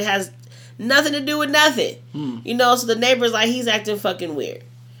garage that has nothing to do with nothing. So the neighbor's like, he's acting fucking weird.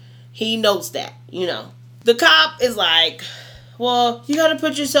 He notes that, The cop is like, well, you gotta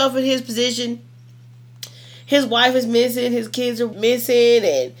put yourself in his position. His wife is missing, his kids are missing,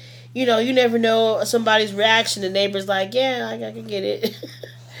 and, you never know somebody's reaction. The neighbor's like, yeah, I can get it.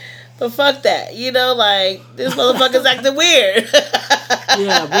 But fuck that, this motherfucker's acting weird.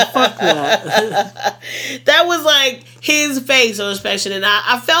 Yeah, but fuck that. That was like his face or expression, and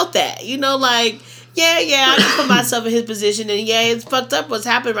I felt that, yeah, I can put myself in his position, and yeah, it's fucked up what's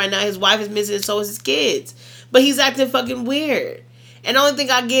happening right now. His wife is missing, and so is his kids. But he's acting fucking weird. And the only thing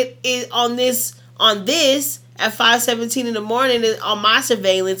I get is on this at 5:17 in the morning on my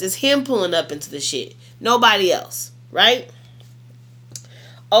surveillance is him pulling up into the shit. Nobody else, right?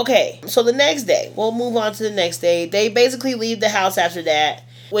 Okay, so the next day, we'll move on to the next day. They basically leave the house after that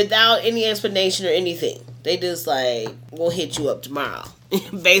without any explanation or anything. They just like, we'll hit you up tomorrow.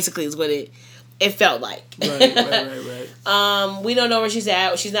 Basically is what it felt like. Right. We don't know where she's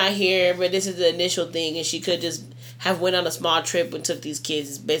at. She's not here, but this is the initial thing, and she could just have went on a small trip and took these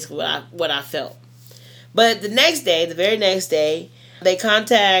kids. Is basically what I felt. But the very next day, they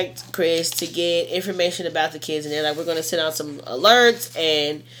contact Chris to get information about the kids, and they're like, we're going to send out some alerts,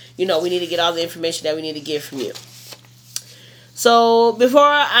 and, we need to get all the information that we need to get from you. So, before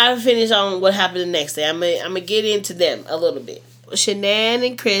I finish on what happened the next day, I'm going to get into them a little bit. Shanan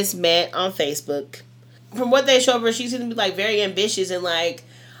and Chris met on Facebook. From what they show her, she seems to be, like, very ambitious and, like,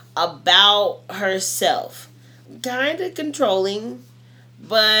 about herself. Kind of controlling,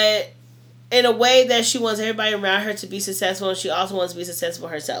 but in a way that she wants everybody around her to be successful, and she also wants to be successful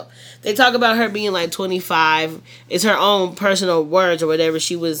herself. They talk about her being like 25. It's her own personal words or whatever.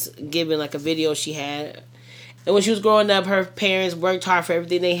 She was giving like a video she had. And when she was growing up, her parents worked hard for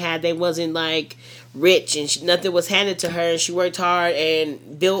everything they had. They wasn't like rich, and nothing was handed to her. She worked hard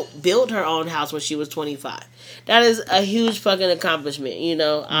and built her own house when she was 25. That is a huge fucking accomplishment,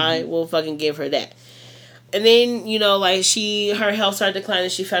 I will fucking give her that. And then, like, her health started declining.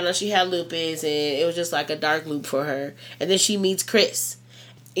 She found out she had lupus, and it was just like a dark loop for her. And then she meets Chris.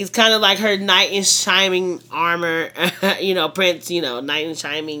 He's kind of like her knight in shining armor, Prince, knight in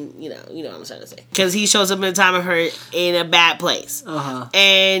shining, you know what I'm trying to say. Because he shows up in the time of her in a bad place. Uh-huh.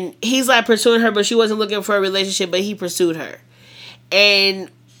 And he's like pursuing her, but she wasn't looking for a relationship, but he pursued her. And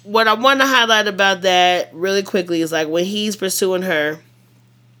what I want to highlight about that really quickly is like when he's pursuing her,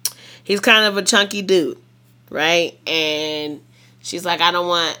 he's kind of a chunky dude. Right? And she's like, I don't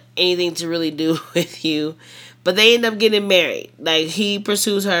want anything to really do with you. But they end up getting married. Like, he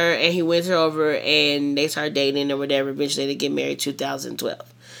pursues her and he wins her over and they start dating or whatever. Eventually they get married 2012.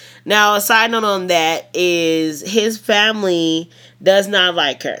 Now, a side note on that is his family does not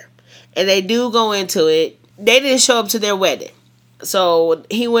like her. And they do go into it. They didn't show up to their wedding. So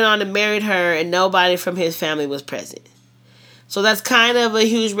he went on and married her and nobody from his family was present. So that's kind of a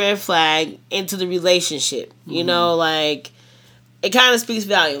huge red flag into the relationship. Mm-hmm. it kind of speaks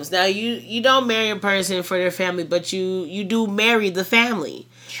volumes. Now, you don't marry a person for their family, but you do marry the family.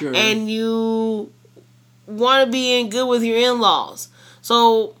 Sure. And you want to be in good with your in-laws.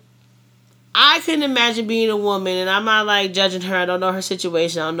 So, I couldn't imagine being a woman, and I'm not, like, judging her. I don't know her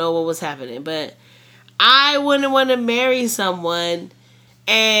situation. I don't know what was happening. But I wouldn't want to marry someone,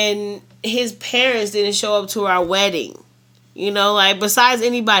 and his parents didn't show up to our wedding. You know, like, besides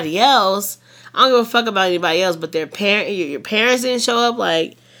anybody else, I don't give a fuck about anybody else, but your parents didn't show up.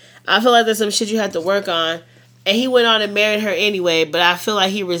 Like, I feel like there's some shit you have to work on. And he went on and married her anyway, but I feel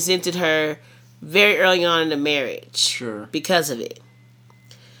like he resented her very early on in the marriage. Sure. Because of it.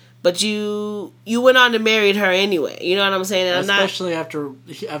 But you went on to marry her anyway. You know what I'm saying? And especially after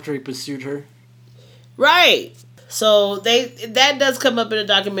he pursued her. Right. So that does come up in a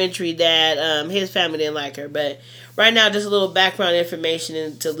documentary that his family didn't like her, but right now just a little background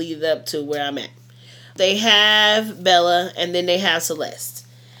information to lead up to where I'm at. They have Bella and then they have Celeste.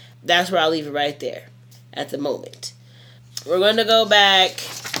 That's where I'll leave it right there at the moment. We're going to go back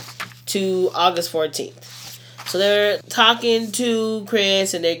to August 14th. So they're talking to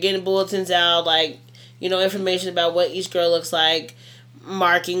Chris and they're getting bulletins out, like, you know, information about what each girl looks like,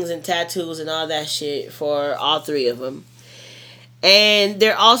 markings and tattoos and all that shit for all three of them. And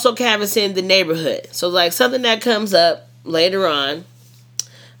they're also canvassing the neighborhood. So, like, something that comes up later on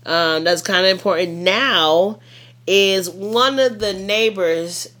that's kind of important now is one of the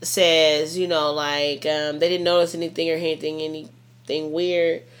neighbors says, you know, like, they didn't notice anything or anything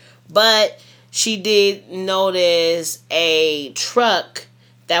weird, but she did notice a truck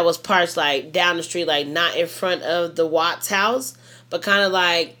that was parked, like, down the street, like, not in front of the Watts house, but kind of,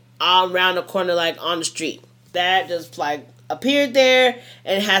 like, all around the corner, like, on the street. That just, like, appeared there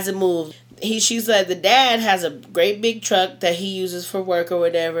and hasn't moved. She said the dad has a great big truck that he uses for work or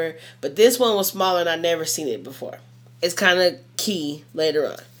whatever, but this one was smaller and I'd never seen it before. It's kind of key later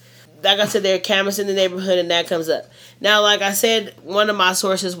on. Like I said, they're canvassing the neighborhood and that comes up. Now, like I said, one of my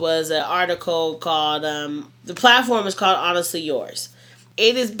sources was an article called, the platform is called Honestly Yours.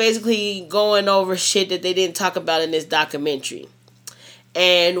 It is basically going over shit that they didn't talk about in this documentary.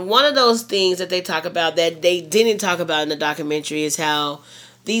 And one of those things that they talk about that they didn't talk about in the documentary is how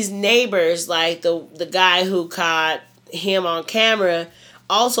these neighbors, like the guy who caught him on camera,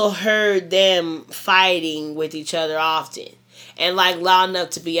 also heard them fighting with each other often. And, like, loud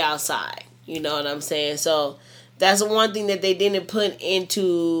enough to be outside. You know what I'm saying? So, that's one thing that they didn't put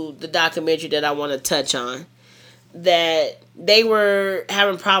into the documentary that I want to touch on. That they were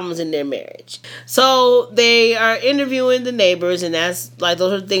having problems in their marriage. So, they are interviewing the neighbors, and that's, like,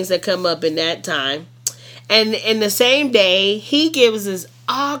 those are things that come up in that time. And in the same day, he gives this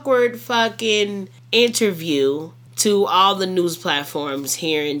awkward fucking interview to all the news platforms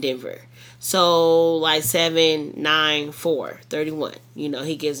here in Denver. So, like 7, 9, 4, 31. You know,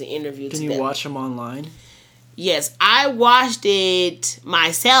 he gives an interview to them. Can you watch him online? Yes, I watched it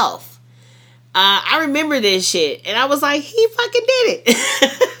myself. I remember this shit. And I was like, he fucking did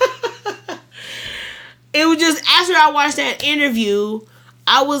it. It was just, after I watched that interview,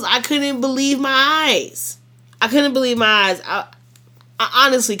 I couldn't believe my eyes. I couldn't believe my eyes. I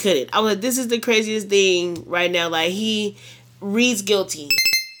honestly couldn't. I was like, this is the craziest thing right now. Like, he reads guilty.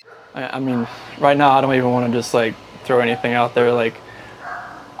 I mean, right now I don't even want to just, like, throw anything out there. Like,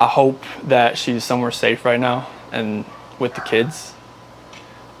 I hope that she's somewhere safe right now and with the kids.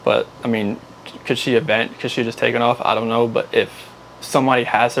 But, I mean, could she just taken off? I don't know. But if somebody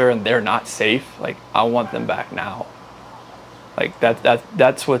has her and they're not safe, like, I want them back now. Like,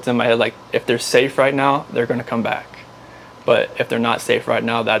 that's what's in my head. Like, if they're safe right now, they're going to come back. But if they're not safe right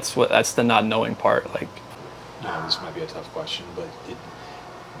now, that's the not knowing part. Like, you know, this might be a tough question, but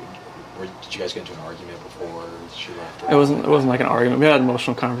did you guys get into an argument before she left? It wasn't like an argument. We had an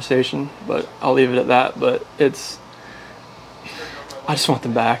emotional conversation, but I'll leave it at that. But I just want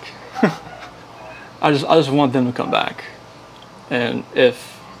them back. I just want them to come back. And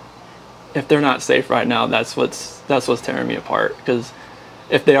if they're not safe right now, that's what's tearing me apart. Because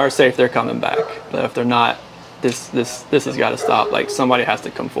if they are safe, they're coming back. But if they're not, this has got to stop. Like, somebody has to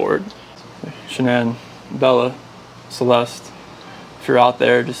come forward. Shanan, Bella, Celeste, if you're out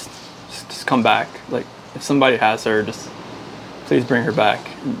there, just come back. Like, if somebody has her, just please bring her back.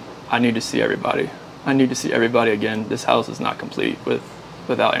 I need to see everybody. I need to see everybody again. This house is not complete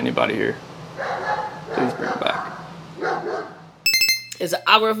without anybody here. Please bring her back. It's an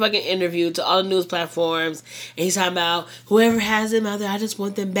awkward fucking interview to all the news platforms. And he's talking about whoever has them out there, I just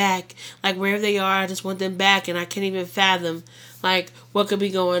want them back. Like, wherever they are, I just want them back. And I can't even fathom, like, what could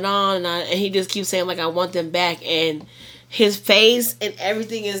be going on. And he just keeps saying, like, I want them back. And his face and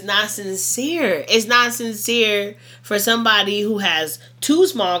everything is not sincere. It's not sincere for somebody who has 2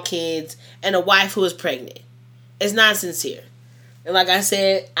 small kids and a wife who is pregnant. It's not sincere. And like I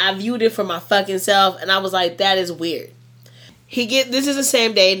said, I viewed it for my fucking self, and I was like, that is weird. This is the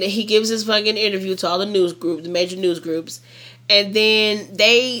same day that he gives his fucking interview to all the news groups, the major news groups, and then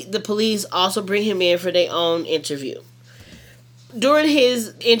the police also bring him in for their own interview. During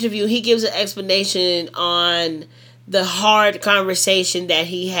his interview, he gives an explanation on the hard conversation that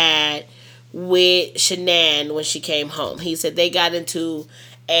he had with Shanan when she came home. He said they got into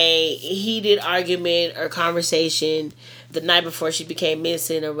a heated argument or conversation the night before she became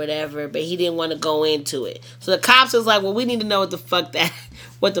missing or whatever, but he didn't want to go into it. So the cops was like, well, we need to know what the fuck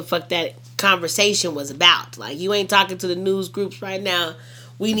that conversation was about. Like, you ain't talking to the news groups right now.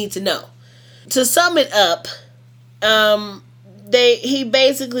 We need to know. To sum it up, he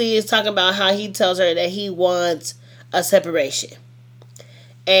basically is talking about how he tells her that he wants a separation.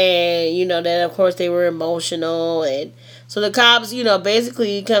 And, that of course they were emotional. And so the cops,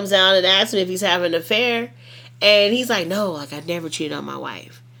 basically comes down and asks him if he's having an affair. And he's like, no, like, I never cheated on my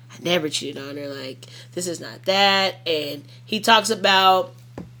wife. I never cheated on her. Like, this is not that. And he talks about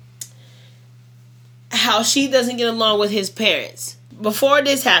how she doesn't get along with his parents. Before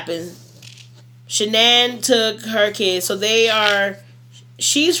this happens, Shanan took her kids. So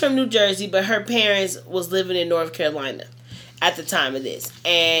she's from New Jersey, but her parents was living in North Carolina at the time of this.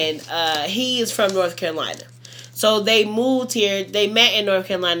 And he is from North Carolina. So they moved here. They met in North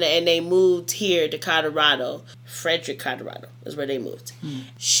Carolina and they moved here to Colorado. Frederick, Colorado is where they moved.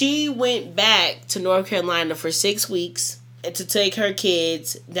 She went back to North Carolina for 6 weeks to take her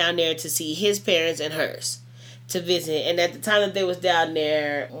kids down there to see his parents and hers to visit. And at the time that they was down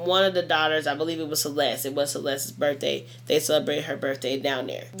there, one of the daughters, I believe it was Celeste. It was Celeste's birthday. They celebrated her birthday down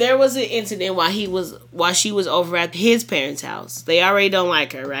there. There was an incident while she was over at his parents' house. They already don't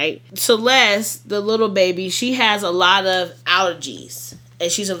like her, right? Celeste, the little baby, she has a lot of allergies.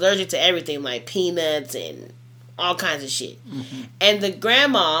 And she's allergic to everything, like peanuts and all kinds of shit. Mm-hmm. And the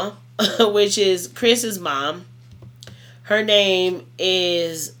grandma, which is Chris's mom, her name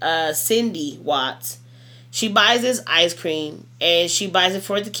is Cindy Watts. She buys this ice cream, and she buys it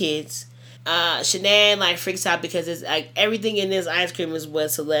for the kids. Shanan, freaks out because it's, everything in this ice cream is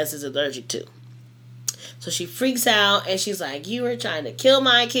what Celeste is allergic to. So she freaks out, and she's like, you were trying to kill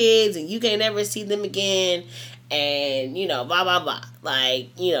my kids, and you can't ever see them again, and, blah, blah,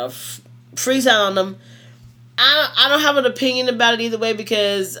 blah. Freaks out on them. I don't have an opinion about it either way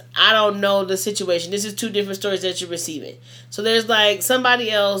because I don't know the situation. This is 2 different stories that you're receiving. So there's somebody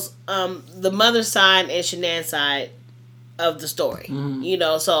else, the mother's side and Shanann's side of the story.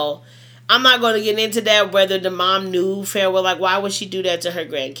 Mm-hmm. So I'm not going to get into that, whether the mom knew fair well, why would she do that to her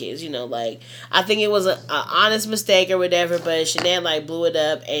grandkids? I think it was an honest mistake or whatever, but Shanan, blew it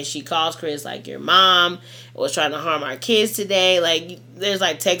up, and she calls Chris, your mom was trying to harm our kids today. There's,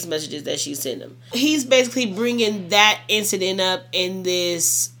 text messages that she sent him. He's basically bringing that incident up in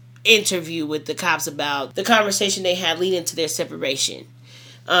this interview with the cops about the conversation they had leading to their separation.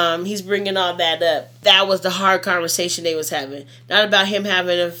 He's bringing all that up. That was the hard conversation they was having. Not about him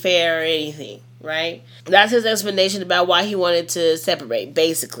having an affair or anything, right? That's his explanation about why he wanted to separate,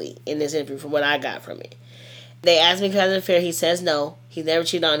 basically, in this interview, from what I got from it. They asked me if he has an affair. He says no. He never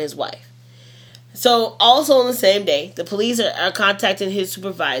cheated on his wife. So, also on the same day, the police are contacting his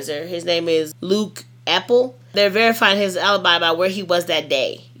supervisor. His name is Luke Apple. They're verifying his alibi about where he was that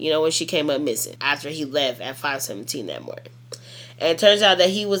day, when she came up missing, after he left at 5:17 that morning. And it turns out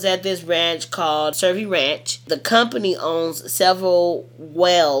that he was at this ranch called Survey Ranch. The company owns several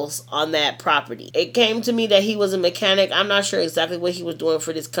wells on that property. It came to me that he was a mechanic. I'm not sure exactly what he was doing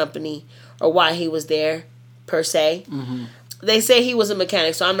for this company or why he was there, per se. Mm-hmm. They say he was a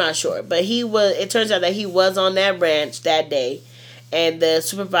mechanic, so I'm not sure. But it turns out that he was on that ranch that day, and the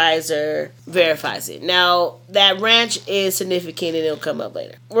supervisor verifies it. Now, that ranch is significant, and it'll come up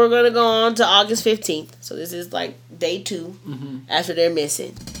later. We're going to go on to August 15th. So this is day 2 after they're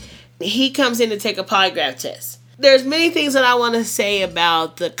missing. He comes in to take a polygraph test. There's many things that I want to say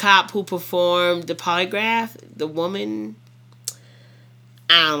about the cop who performed the polygraph, the woman.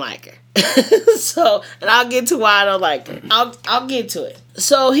 I don't like her. And I'll get to why I don't like her. I'll get to it.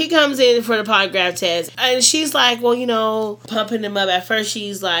 So he comes in for the polygraph test, and she's pumping him up. At first,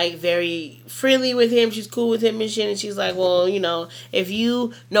 she's very friendly with him. She's cool with him and shit. And she's like, well, if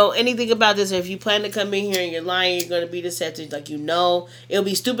you know anything about this, or if you plan to come in here and you're lying, you're going to be deceptive. It'll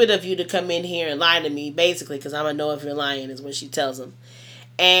be stupid of you to come in here and lie to me, basically, because I'm going to know if you're lying, is what she tells him.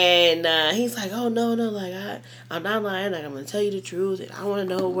 And he's like, oh, no, I'm not lying. I'm going to tell you the truth. And I want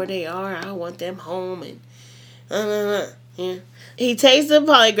to know where they are. I want them home. And Yeah. He takes the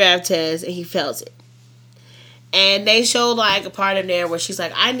polygraph test and he fails it. And they showed like a part in there where she's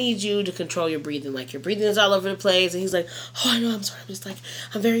like, I need you to control your breathing. Like, your breathing is all over the place. And he's like, oh, I know, I'm sorry. I'm just like,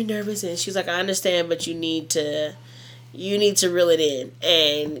 I'm very nervous. And she's like, I understand, but you need to reel it in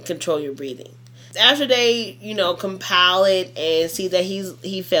and control your breathing. After they, compile it and see that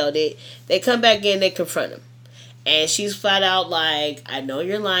he failed it, they come back in, they confront him. And she's flat out like, I know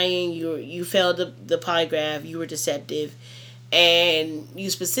you're lying. You failed the polygraph. You were deceptive. And you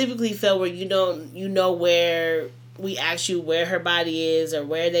specifically felt where you know where we asked you where her body is or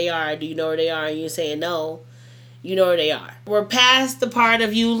where they are. Do you know where they are? And you're saying no, you know where they are. We're past the part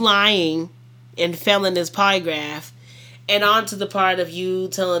of you lying and failing this polygraph and on to the part of you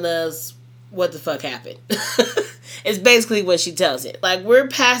telling us what the fuck happened. It's basically what she tells it. Like, we're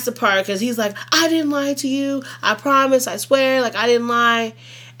past the part because he's like, I didn't lie to you. I promise. I swear. Like, I didn't lie.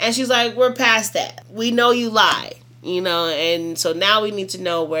 And she's like, we're past that. We know you lied. And so now we need to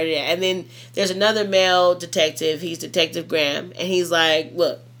know where they're at. And then there's another male detective. He's Detective Graham. And he's like,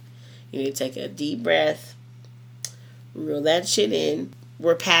 look, you need to take a deep breath. Reel that shit in.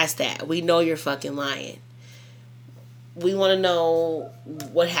 We're past that. We know you're fucking lying. We want to know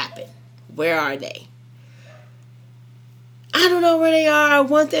what happened. Where are they? I don't know where they are. I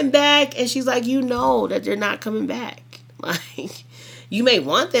want them back. And she's like, you know that they're not coming back. Like, you may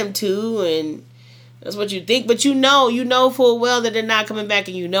want them to, and that's what you think, but you know full well that they're not coming back,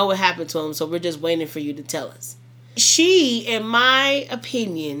 and you know what happened to them, so we're just waiting for you to tell us. She, in my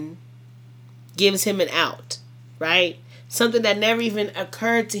opinion, gives him an out, right? Something that never even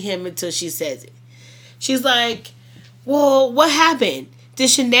occurred to him until she says it. She's like, well, what happened? Did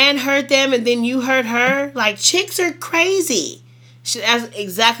Shanan hurt them and then you hurt her? Like, chicks are crazy. That's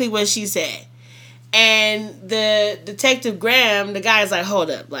exactly what she said. And the Detective Graham, the guy's like, hold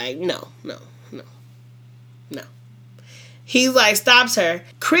up. Like, no. He, like, stops her.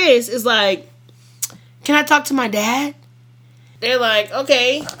 Chris is like, can I talk to my dad? They're like,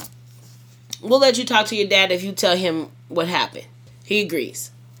 okay, we'll let you talk to your dad if you tell him what happened. He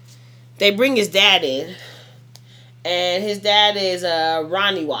agrees. They bring his dad in. And his dad is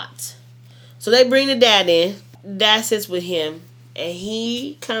Ronnie Watts. So they bring the dad in. Dad sits with him. And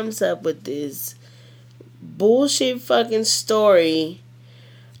he comes up with this bullshit fucking story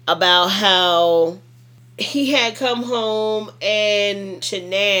about how he had come home and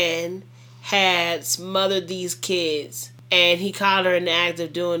Shanan had smothered these kids. And he caught her in the act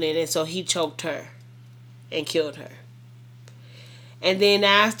of doing it. And so he choked her and killed her. And then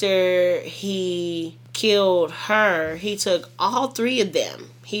after he killed her, he took all three of them.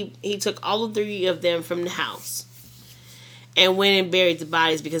 He took all three of them from the house and went and buried the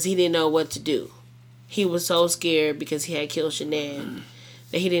bodies because he didn't know what to do. He was so scared because he had killed Shanan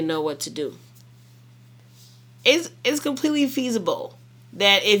that he didn't know what to do. It's completely feasible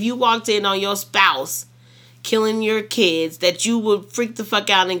that if you walked in on your spouse killing your kids, that you would freak the fuck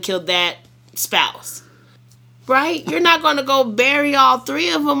out and kill that spouse. Right? You're not going to go bury all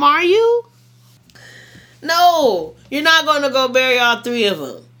three of them, are you? No, you're not going to go bury all three of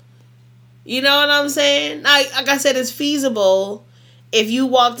them. You know what I'm saying? Like I said, it's feasible if you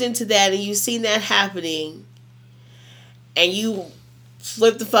walked into that and you seen that happening and you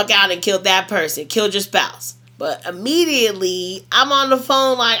flipped the fuck out and killed that person, killed your spouse. But immediately, I'm on the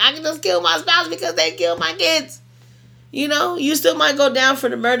phone like, I can just kill my spouse because they killed my kids. You know, you still might go down for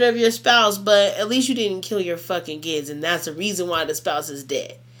the murder of your spouse, but at least you didn't kill your fucking kids, and that's the reason why the spouse is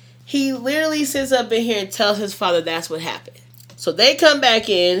dead. He literally sits up in here and tells his father that's what happened. So they come back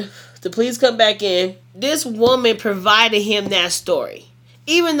in. The police come back in. This woman provided him that story.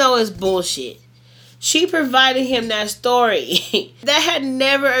 Even though it's bullshit. She provided him that story. That had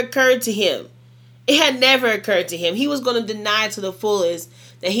never occurred to him. It had never occurred to him. He was going to deny to the fullest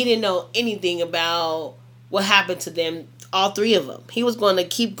that he didn't know anything about what happened to them, all three of them. He was going to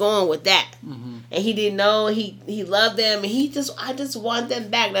keep going with that. Mm-hmm. And he didn't know. He loved them. And I just want them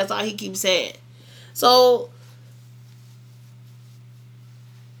back. That's all he keeps saying. So,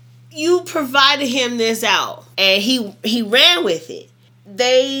 you provided him this out. And he ran with it.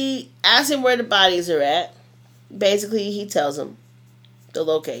 They asked him where the bodies are at. Basically, he tells them the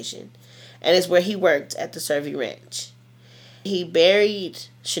location. And it's where he worked at the Survey Ranch. He buried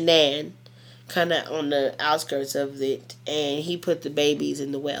Shanan kind of on the outskirts of it, and he put the babies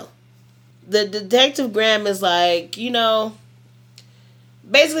in the well. The Detective Graham is like,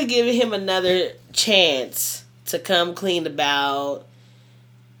 basically giving him another chance to come clean about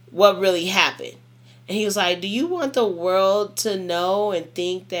what really happened. And he was like, do you want the world to know and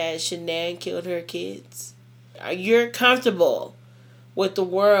think that Shanan killed her kids? Are you comfortable with the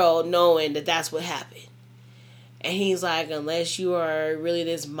world knowing that that's what happened? And he's like, unless you are really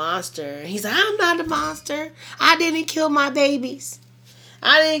this monster. He's like, I'm not a monster. I didn't kill my babies.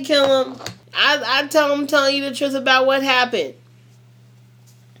 I didn't kill them. I'm telling you the truth about what happened.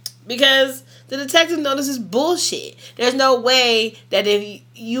 Because the detective notices bullshit. There's no way that if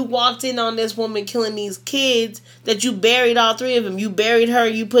you walked in on this woman killing these kids, that you buried all three of them. You buried her,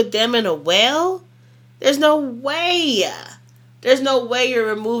 you put them in a well? There's no way. There's no way you're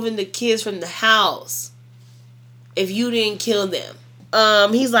removing the kids from the house if you didn't kill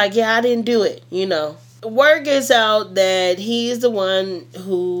them. He's like, yeah, I didn't do it, Word gets out that he is the one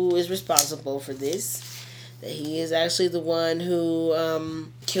who is responsible for this. That he is actually the one who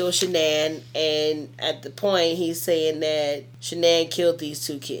killed Shanan. And at the point, he's saying that Shanan killed these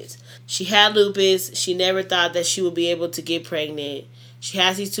 2 kids. She had lupus. She never thought that she would be able to get pregnant. She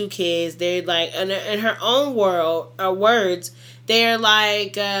has these 2 kids. They're like, in her own words, they're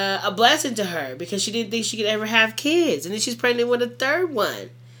like a blessing to her because she didn't think she could ever have kids. And then she's pregnant with a 3rd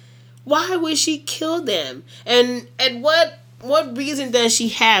one. Why would she kill them? And what reason does she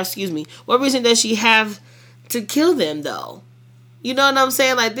have, what reason does she have to kill them, though? You know what I'm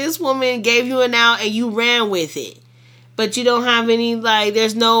saying? Like, this woman gave you an out and you ran with it. But you don't have any,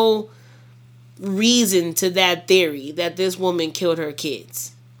 there's no reason to that theory that this woman killed her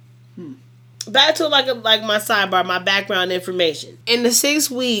kids. Back to, my sidebar, my background information. In the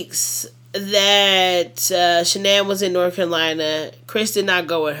 6 weeks that Shanan was in North Carolina, Chris did not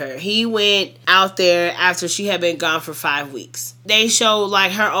go with her. He went out there after she had been gone for 5 weeks. They showed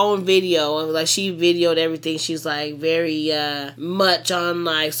her own video. She videoed everything. She's very much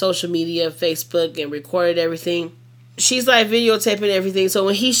on social media, Facebook, and recorded everything. She's videotaping everything. So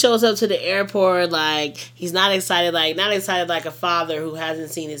when he shows up to the airport, he's not excited, not excited like a father who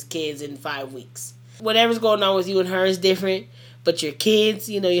hasn't seen his kids in 5 weeks. Whatever's going on with you and her is different. But your kids,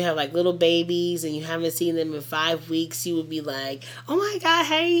 you have little babies and you haven't seen them in 5 weeks, you would be like, oh my God,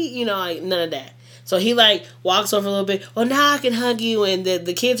 hey, none of that. So he walks over a little bit, oh, now I can hug you. And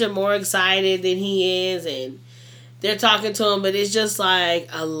the kids are more excited than he is. And they're talking to him, but it's just a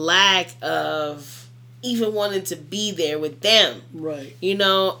lack of even wanting to be there with them. Right.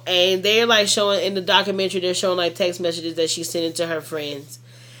 And they're showing in the documentary, they're showing text messages that she's sending to her friends.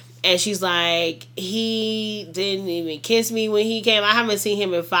 And she's like, he didn't even kiss me when he came. I haven't seen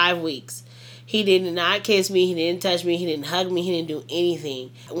him in 5 weeks. He did not kiss me. He didn't touch me. He didn't hug me. He didn't do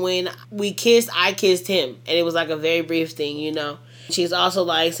anything. When we kissed, I kissed him. And it was a very brief thing, She's also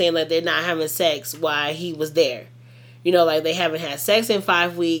saying they're not having sex while he was there. They haven't had sex in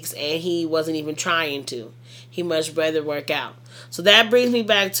 5 weeks and he wasn't even trying to. He much rather work out. So that brings me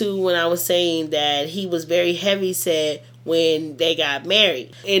back to when I was saying that he was very heavy set when they got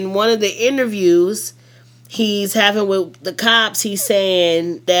married. In one of the interviews he's having with the cops, he's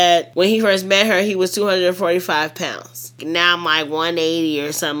saying that when he first met her, he was 245 pounds. Now I'm 180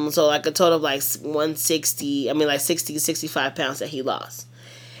 or something. So a total of 160, 60 to 65 pounds that he lost.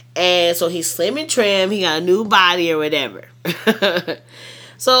 And so he's slim and trim. He got a new body or whatever.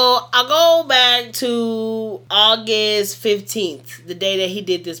 So I'll go back to August 15th, the day that he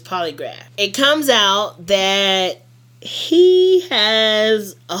did this polygraph. It comes out that he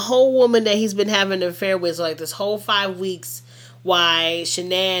has a whole woman that he's been having an affair with. So this whole 5 weeks while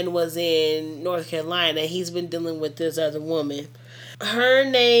Shanan was in North Carolina, he's been dealing with this other woman. Her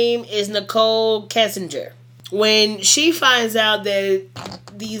name is Nicole Kessinger. When she finds out that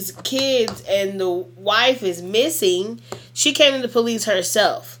these kids and the wife is missing, she came to the police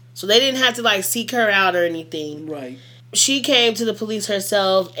herself. So they didn't have to seek her out or anything. Right. She came to the police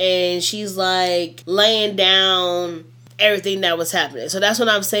herself and she's laying down everything that was happening. So that's what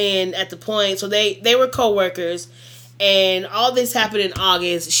I'm saying at the point. So they were co-workers and all this happened in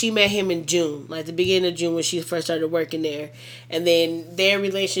August. She met him in June, the beginning of June when she first started working there. And then their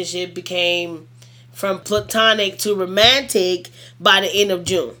relationship became from platonic to romantic by the end of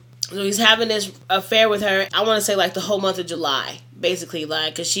June. So he's having this affair with her, I want to say the whole month of July. Basically,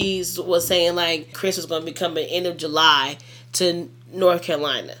 because she was saying Chris was going to be coming end of July to North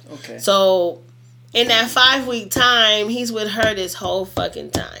Carolina. Okay. So in that 5 week time, he's with her this whole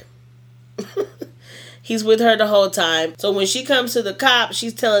fucking time. He's with her the whole time. So when she comes to the cops,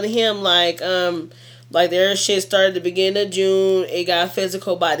 she's telling him their shit started at the beginning of June. It got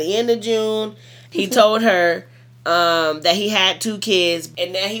physical by the end of June. He told her that he had 2 kids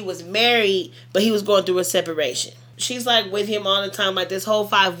and that he was married, but he was going through a separation. She's with him all the time. This whole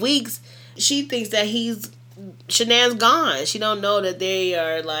 5 weeks, she thinks that Shanann's gone. She don't know that they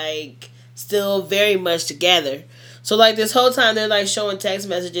are still very much together. So this whole time they're showing text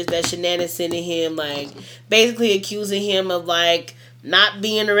messages that Shanan is sending him, basically accusing him of not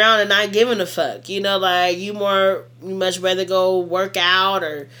being around and not giving a fuck. You know, like, you much rather go work out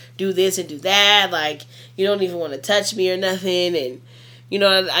or do this and do that. Like, you don't even want to touch me or nothing. And, you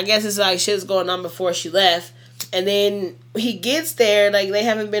know, I guess it's like shit's going on before she left. And then he gets there, like, they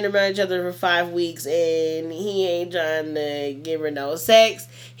haven't been around each other for 5 weeks, and he ain't trying to give her no sex.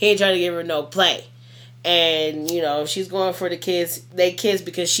 He ain't trying to give her no play. And, you know, she's going for the kids. They kiss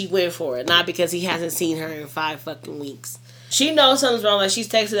because she went for it, not because he hasn't seen her in 5 fucking weeks. She knows something's wrong. Like, she's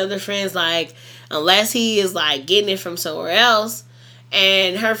texting other friends, like, unless he is, like, getting it from somewhere else.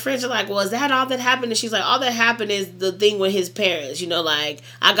 And her friends are like, well, is that all that happened? And she's like, all that happened is the thing with his parents. You know, like,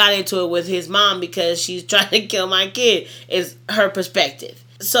 I got into it with his mom because she's trying to kill my kid, is her perspective.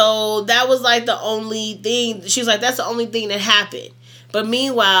 So that was, like, the only thing. She's like, that's the only thing that happened. But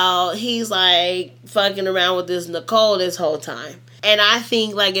meanwhile, he's, like, fucking around with this Nicole this whole time. And I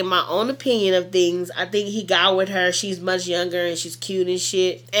think, like, in my own opinion of things, I think he got with her. She's much younger and she's cute and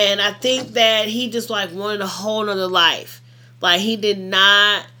shit. And I think that he just, like, wanted a whole nother life. Like, he did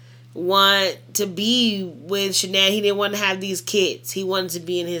not want to be with Shanan. He didn't want to have these kids. He wanted to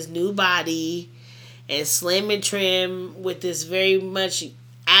be in his new body and slim and trim with this very much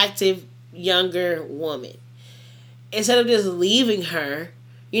active, younger woman. Instead of just leaving her,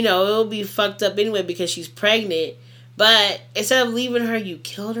 you know, it'll be fucked up anyway because she's pregnant. But instead of leaving her, you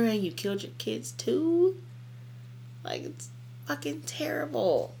killed her and you killed your kids too? Like, it's fucking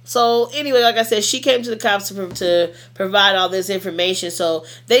terrible. So anyway, like I said, she came to the cops to provide all this information. So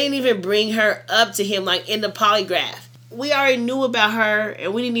they didn't even bring her up to him, like, in the polygraph. We already knew about her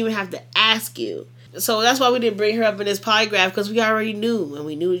and we didn't even have to ask you. So that's why we didn't bring her up in this polygraph, because we already knew, and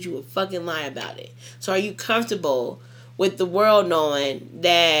we knew that you would fucking lie about it. So are you comfortable with the world knowing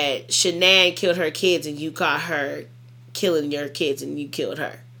that Shanan killed her kids and you caught her killing your kids and you killed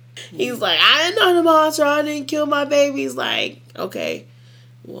her? He's like, I didn't know the monster. I didn't kill my babies. Like, okay,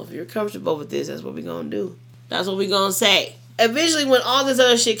 well, if you're comfortable with this, that's what we're going to do. That's what we're going to say. Eventually, when all this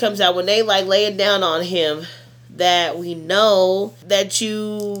other shit comes out, when they, like, lay it down on him, that we know that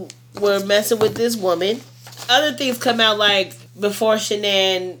you were messing with this woman. Other things come out, like, before she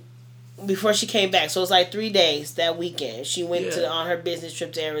came back. So it's like 3 days that weekend. She went on her business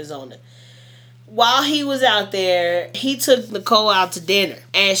trip to Arizona. While he was out there, he took Nicole out to dinner.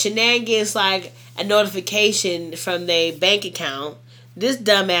 And Shanan gets, like, a notification from their bank account. This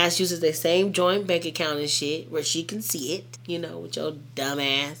dumbass uses the same joint bank account and shit where she can see it, you know, with your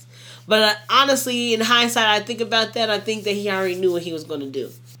dumbass. But honestly, in hindsight, I think about that. I think that he already knew what he was going to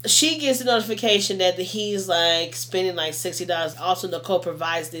do. She gets a notification that he's, like, spending, like, $60. Also, Nicole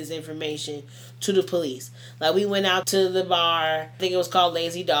provides this information to the police. Like, we went out to the bar. I think it was called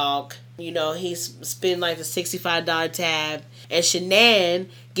Lazy Dog. You know, he's spending, like, the $65 tab. And Shanan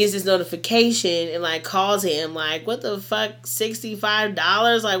gets this notification and, like, calls him, like, what the fuck,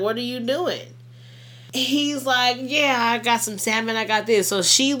 $65? Like, what are you doing? He's like, yeah, I got some salmon, I got this. So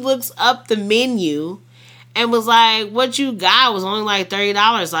she looks up the menu and was like, what you got was only like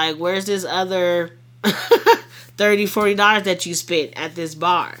 $30. Like, where's this other $30, $40 that you spent at this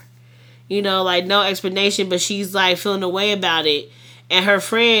bar? You know, like, no explanation, but she's, like, feeling away about it. And her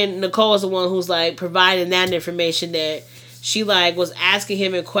friend, Nicole, is the one who's, like, providing that information, that she, like, was asking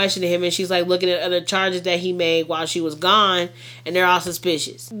him and questioning him, and she's, like, looking at other charges that he made while she was gone, and they're all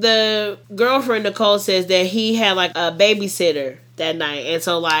suspicious. The girlfriend, Nicole, says that he had, like, a babysitter that night. And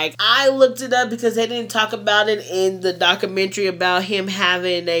so, like, I looked it up because they didn't talk about it in the documentary about him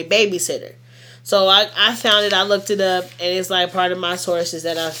having a babysitter. So I found it, I looked it up, and it's, like, part of my sources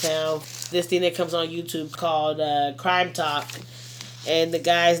that I found. This thing that comes on YouTube called Crime Talk. And the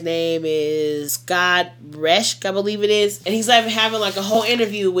guy's name is Scott Resch, I believe it is. And he's, like, having, like, a whole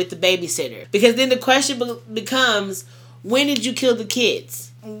interview with the babysitter. Because then the question becomes, when did you kill the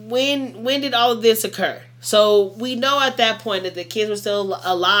kids? When did all of this occur? So we know at that point that the kids were still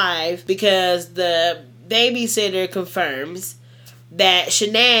alive because the babysitter confirms that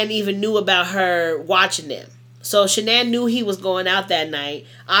Shanan even knew about her watching them. So Shanan knew he was going out that night.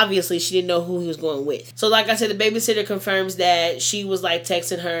 Obviously, she didn't know who he was going with. So like I said, the babysitter confirms that she was, like,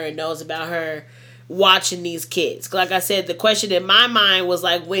 texting her and knows about her watching these kids. Like I said, the question in my mind was,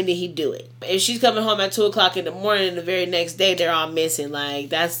 like, when did he do it? If she's coming home at 2 o'clock in the morning and the very next day they're all missing, like,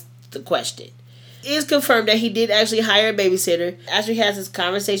 that's the question. It is confirmed that he did actually hire a babysitter. After he has this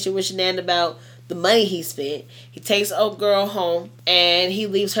conversation with Shanan about the money he spent, he takes old girl home and he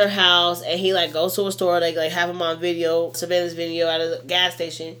leaves her house and he, like, goes to a store. They, like, have him on video, surveillance video at a gas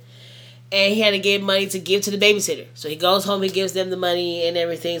station, and he had to get money to give to the babysitter. So he goes home, he gives them the money and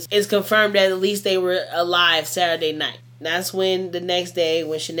everything. It's confirmed that at least they were alive Saturday night. That's when the next day,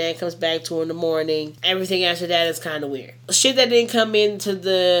 when Shanan comes back to her in the morning, everything after that is kind of weird. Shit that didn't come into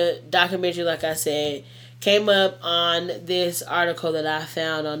the documentary, like I said, came up on this article that I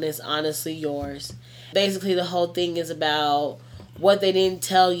found on this Honestly Yours. Basically, the whole thing is about what they didn't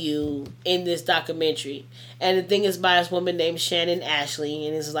tell you in this documentary. And the thing is by this woman named Shanan Ashley,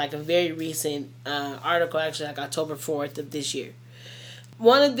 and this is like a very recent article, actually like October 4th of this year.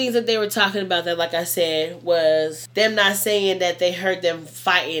 One of the things that they were talking about that, like I said, was them not saying that they heard them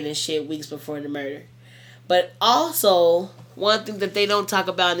fighting and shit weeks before the murder. But also, one thing that they don't talk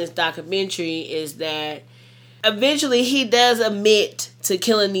about in this documentary is that eventually he does admit to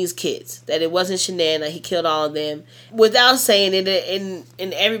killing these kids. That it wasn't Shanan, that he killed all of them. Without saying it,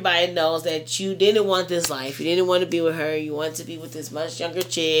 and everybody knows that you didn't want this life. You didn't want to be with her. You wanted to be with this much younger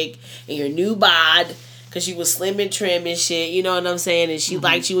chick and your new bod. Because she was slim and trim and shit, you know what I'm saying? And she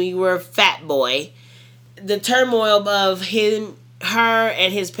liked you when you were a fat boy. The turmoil of her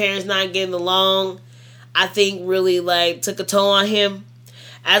and his parents not getting along, I think really like took a toll on him.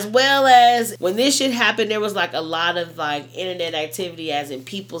 As well as when this shit happened, there was like a lot of like internet activity, as in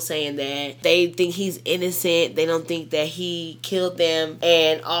people saying that they think he's innocent. They don't think that he killed them.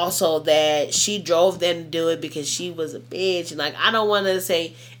 And also that she drove them to do it because she was a bitch. And like, I don't want to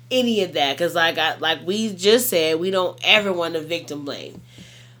say any of that, because like we just said, we don't ever want to victim blame.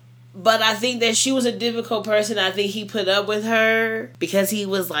 But I think that she was a difficult person. I think he put up with her because he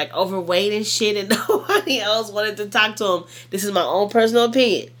was like overweight and shit, and nobody else wanted to talk to him. This is my own personal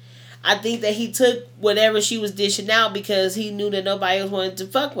opinion. I think that he took whatever she was dishing out because he knew that nobody else wanted to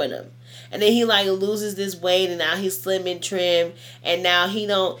fuck with him. And then he like loses this weight, and now he's slim and trim, and now he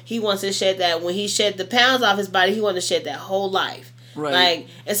wants to shed that. When he shed the pounds off his body, he wants to shed that whole life. Right. Like,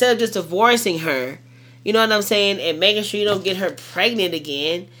 instead of just divorcing her, you know what I'm saying, and making sure you don't get her pregnant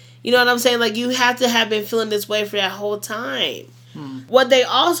again, you know what I'm saying? Like, you have to have been feeling this way for that whole time. What they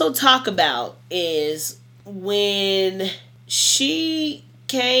also talk about is when she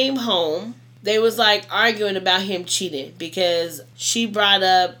came home, they was like arguing about him cheating because she brought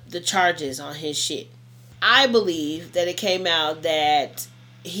up the charges on his shit. I believe that it came out that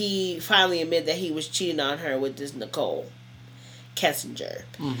he finally admitted that he was cheating on her with this Nicholls. Kessinger.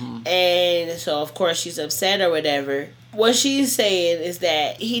 And so of course she's upset or whatever. What she's saying is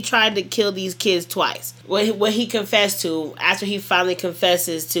that he tried to kill these kids twice. What he confessed to, after he finally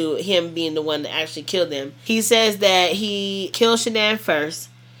confesses to him being the one that actually killed them, he says that he killed Shanan first,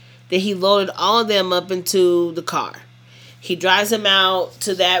 that he loaded all of them up into the car. He drives them out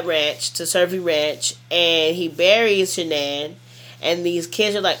to that ranch, to Survey Ranch, and he buries Shanan, and these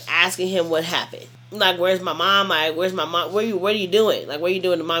kids are like asking him what happened. Like, where's my mom? Like, where's my mom? What are you doing? Like, what are you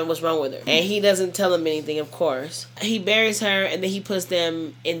doing to mommy? What's wrong with her? And he doesn't tell them anything, of course. He buries her, and then he puts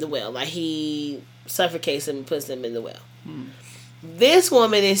them in the well. Like, he suffocates them and puts them in the well. This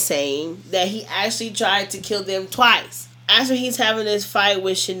woman is saying that he actually tried to kill them twice. After he's having this fight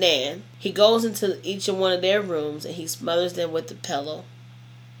with Shanan, he goes into each and one of their rooms, and he smothers them with the pillow.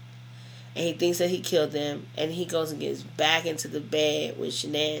 And he thinks that he killed them, and he goes and gets back into the bed with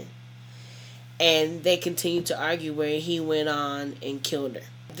Shanan. And they continue to argue where he went on and killed her.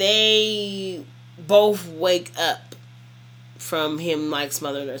 They both wake up from him like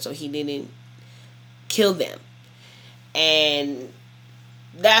smothering her, so he didn't kill them. And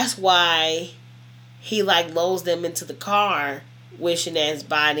that's why he like loads them into the car with Shanann's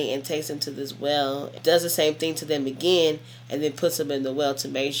body and takes them to this well. Does the same thing to them again, and then puts them in the well to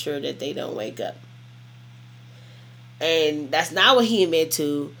make sure that they don't wake up. And that's not what he admitted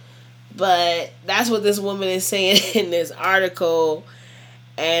to. But that's what this woman is saying in this article.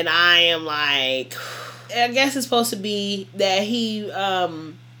 And I am like, I guess it's supposed to be that he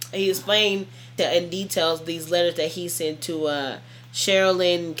explained in details these letters that he sent to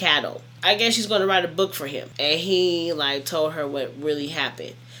Sherilyn Cattle. I guess she's going to write a book for him. And he like told her what really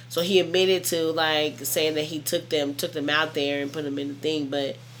happened. So he admitted to like saying that he took them out there and put them in the thing.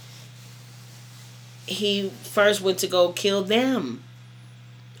 But he first went to go kill them.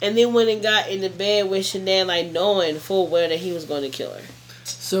 And then went and got in the bed with Shanan, like knowing full well that he was going to kill her.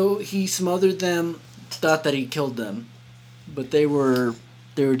 So he smothered them, thought that he killed them, but they were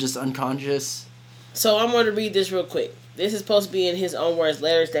just unconscious. So I'm going to read this real quick. This is supposed to be in his own words,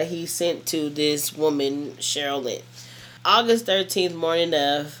 letters that he sent to this woman, Sherilyn. August 13th, morning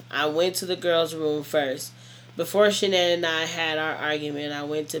of, I went to the girls' room first. Before Shanan and I had our argument, I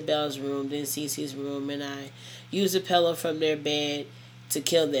went to Belle's room, then Cece's room, and I used a pillow from their bed to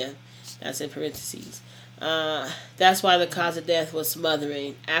kill them. That's in parentheses. That's why the cause of death was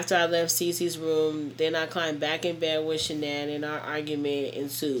smothering. After I left Cece's room, then I climbed back in bed with Shanan and our argument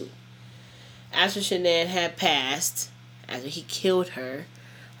ensued. After Shanan had passed, after he killed her.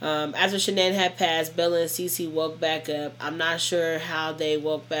 After Shanan had passed, Bella and Cece woke back up. I'm not sure how they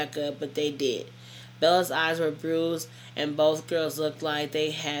woke back up, but they did. Bella's eyes were bruised, and both girls looked like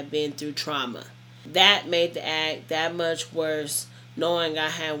they had been through trauma. That made the act that much worse, knowing I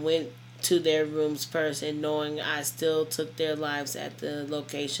had went to their rooms first and knowing I still took their lives at the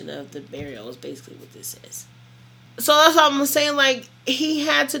location of the burial is basically what this is. So that's what I'm saying, like, he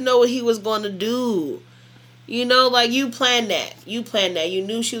had to know what he was going to do. You know, like, you planned that. You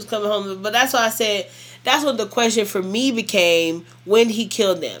knew she was coming home. But that's why I said, that's what the question for me became when he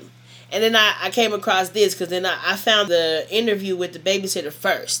killed them. And then I came across this because then I found the interview with the babysitter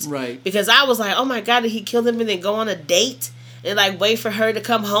first. Right. Because I was like, oh my God, did he kill them and then go on a date? And, like, wait for her to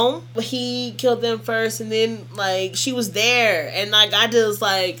come home? But he killed them first and then, like, she was there. And, like, I just,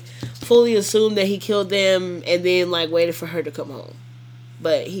 like, fully assumed that he killed them and then, like, waited for her to come home.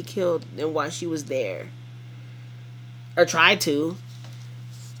 But he killed them while she was there. Or tried to.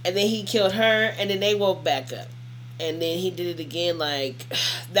 And then he killed her, and then they woke back up. And then he did it again, like,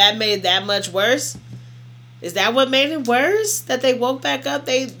 that made it that much worse? Is that what made it worse? That they woke back up?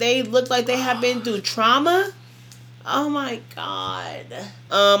 They looked like they had been through trauma? Oh my God.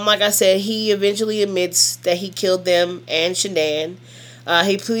 Like I said, he eventually admits that he killed them and Shanan.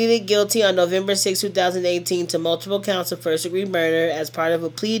 He pleaded guilty on November 6, 2018 to multiple counts of first-degree murder as part of a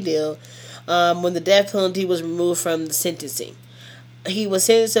plea deal when the death penalty was removed from the sentencing. He was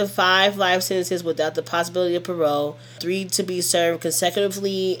sentenced to 5 life sentences without the possibility of parole, 3 to be served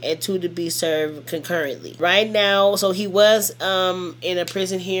consecutively, and 2 to be served concurrently. Right now, so he was in a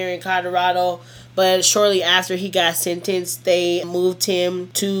prison here in Colorado, but shortly after he got sentenced, they moved him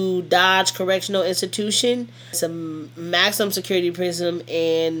to Dodge Correctional Institution. It's a maximum security prison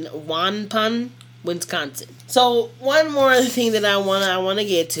in Waupun, Wisconsin. So one more thing that I want to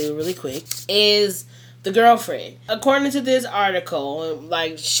get to really quick is the girlfriend. According to this article,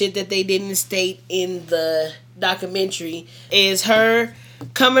 like shit that they didn't state in the documentary, is her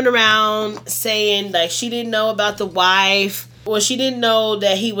coming around saying like she didn't know about the wife. Well, she didn't know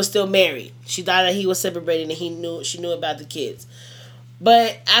that he was still married. She thought that he was separated and she knew about the kids.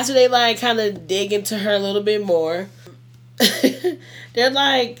 But after they like kind of dig into her a little bit more, they're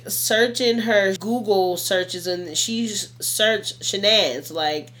like searching her Google searches and she searched Shanan's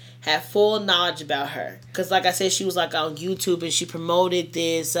like had full knowledge about her. Because like I said, she was like on YouTube and she promoted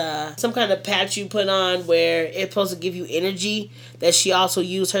this, some kind of patch you put on where it's supposed to give you energy that she also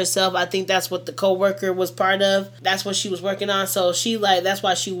used herself. I think that's what the coworker was part of. That's what she was working on. So she like, that's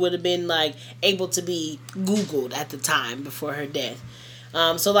why she would have been like able to be Googled at the time before her death.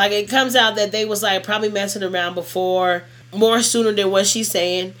 So like it comes out that they was like probably messing around before, more sooner than what she's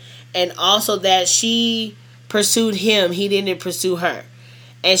saying. And also that she pursued him. He didn't pursue her.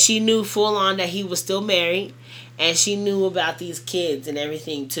 And she knew full on that he was still married. And she knew about these kids and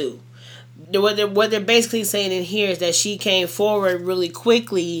everything too. What they're basically saying in here is that she came forward really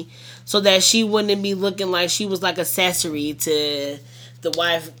quickly so that she wouldn't be looking like she was like accessory to the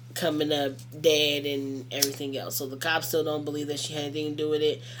wife coming up dead and everything else. So the cops still don't believe that she had anything to do with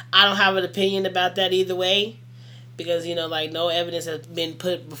it. I don't have an opinion about that either way. Because, you know, like, no evidence has been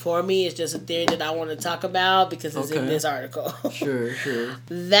put before me. It's just a theory that I want to talk about because it's in this article. Sure.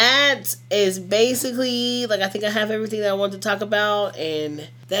 That is basically, like, I think I have everything that I want to talk about. And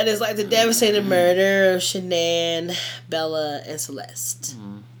that is, like, the devastating murder of Shanan, Bella, and Celeste.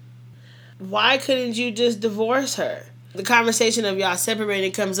 Why couldn't you just divorce her? The conversation of y'all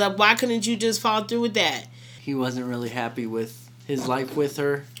separating comes up. Why couldn't you just follow through with that? He wasn't really happy with his life with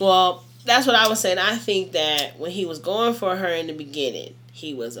her. Well, that's what I was saying. I think that when he was going for her in the beginning,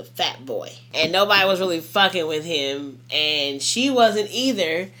 he was a fat boy. And nobody was really fucking with him. And she wasn't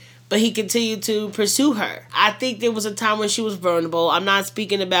either. But he continued to pursue her. I think there was a time when she was vulnerable. I'm not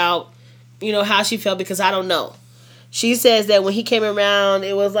speaking about, you know, how she felt because I don't know. She says that when he came around,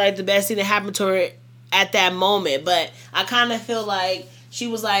 it was like the best thing that happened to her at that moment. But I kind of feel like she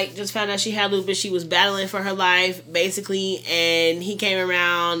was like, just found out she had lupus. She was battling for her life, basically. And he came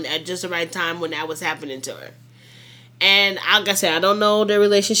around at just the right time when that was happening to her. And like I said, I don't know their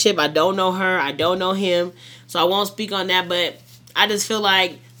relationship. I don't know her. I don't know him. So I won't speak on that. But I just feel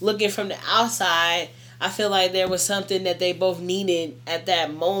like looking from the outside, I feel like there was something that they both needed at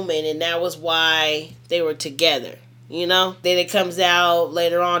that moment. And that was why they were together. You know? Then it comes out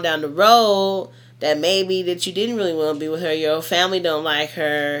later on down the road that maybe that you didn't really want to be with her. Your family don't like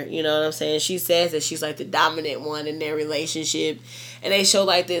her. You know what I'm saying? She says that she's like the dominant one in their relationship. And they show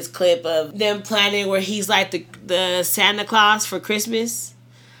like this clip of them planning where he's like the Santa Claus for Christmas.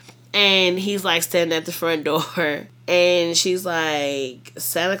 And he's like standing at the front door. And she's like,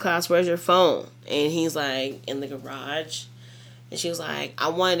 Santa Claus, where's your phone? And he's like, in the garage. And she was like, I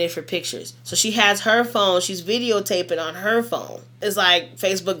wanted it for pictures. So she has her phone. She's videotaping on her phone. It's like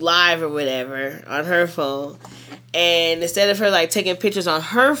Facebook Live or whatever on her phone. And instead of her like taking pictures on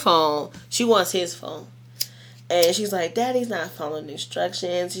her phone, she wants his phone. And she's like, Daddy's not following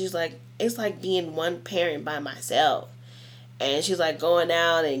instructions. She's like, it's like being one parent by myself. And she's like going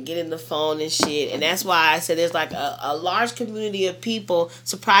out and getting the phone and shit. And that's why I said there's like a large community of people,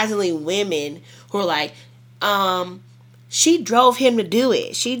 surprisingly women, who are like, she drove him to do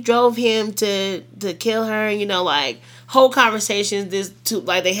it. She drove him to kill her. And, you know, like whole conversations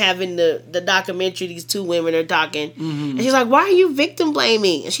like they have in the documentary. These two women are talking. Mm-hmm. And she's like, why are you victim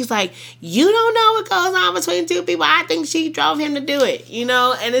blaming? And she's like, you don't know what goes on between two people. I think she drove him to do it, you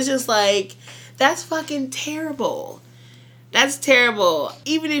know? And it's just like, that's fucking terrible. That's terrible.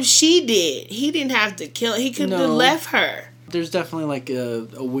 Even if she did, he didn't have to kill. He could have left her. There's definitely like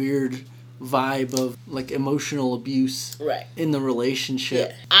a weird vibe of like emotional abuse in the relationship.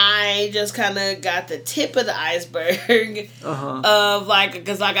 Yeah. I just kind of got the tip of the iceberg of like,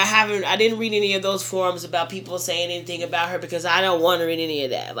 because like I didn't read any of those forums about people saying anything about her, because I don't want to read any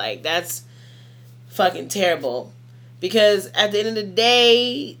of that. Like, that's fucking terrible. Because at the end of the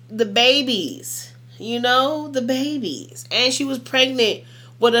day, the babies. You know, the babies. And she was pregnant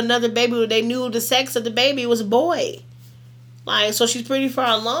with another baby. They knew the sex of the baby was a boy. Like, so she's pretty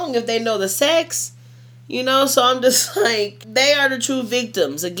far along if they know the sex. You know, so I'm just like, they are the true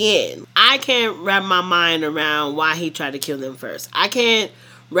victims again. I can't wrap my mind around why he tried to kill them first. I can't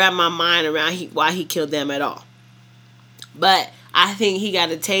wrap my mind around why he killed them at all. But I think he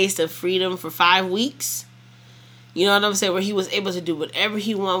got a taste of freedom for 5 weeks. You know what I'm saying? Where he was able to do whatever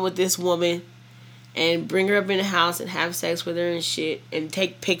he wanted with this woman. And bring her up in the house and have sex with her and shit. And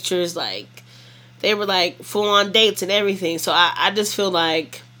take pictures. Like, they were like full on dates and everything. So I just feel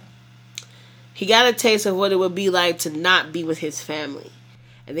like he got a taste of what it would be like to not be with his family.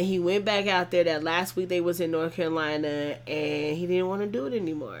 And then he went back out there that last week they was in North Carolina. And he didn't want to do it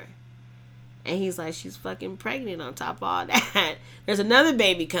anymore. And he's like, she's fucking pregnant on top of all that. There's another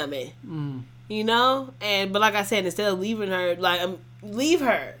baby coming. You know? But like I said, instead of leaving her, like, leave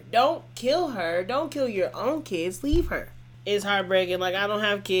her. Don't kill her. Don't kill your own kids. Leave her. It's heartbreaking. Like, I don't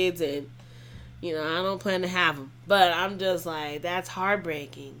have kids and, you know, I don't plan to have them. But I'm just like, that's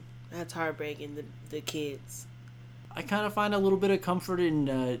heartbreaking. That's heartbreaking, the kids. I kind of find a little bit of comfort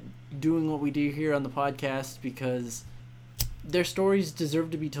in doing what we do here on the podcast because their stories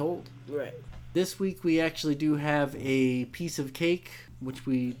deserve to be told. Right. This week we actually do have a piece of cake, which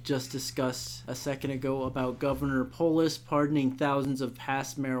we just discussed a second ago, about Governor Polis pardoning thousands of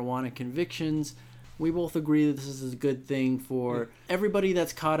past marijuana convictions. We both agree that this is a good thing for everybody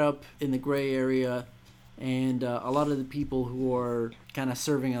that's caught up in the gray area and a lot of the people who are kind of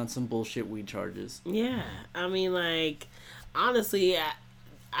serving on some bullshit weed charges. Yeah. I mean, like, honestly,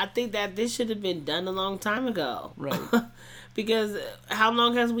 I think that this should have been done a long time ago. Right. Because how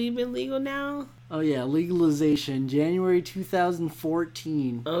long has weed been legal now? Oh, yeah. Legalization, January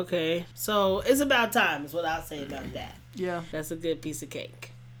 2014. Okay. So it's about time is what I'll say about that. Yeah. That's a good piece of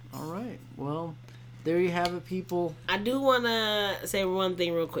cake. All right. Well, there you have it, people. I do want to say one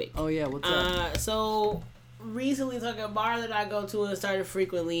thing real quick. Oh, yeah. What's up? So recently, it's like a bar that I go to and started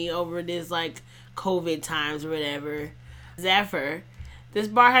frequently over this, like, COVID times or whatever. Zephyr. This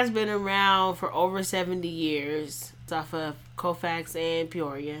bar has been around for over 70 years. It's off of Colfax and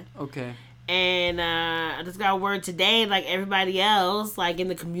Peoria. Okay. And I just got word today, like everybody else, like in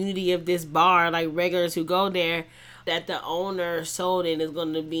the community of this bar, like regulars who go there, that the owner sold it is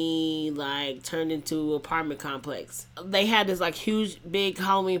going to be like turned into an apartment complex. They had this like huge, big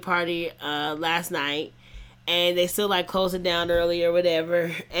Halloween party last night. And they still like closed it down early or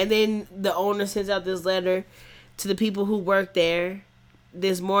whatever. And then the owner sends out this letter to the people who work there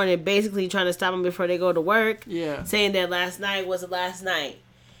this morning, basically trying to stop them before they go to work. Yeah. Saying that last night was the last night.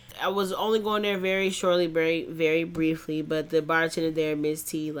 I was only going there very shortly, very briefly, but the bartender there, Miss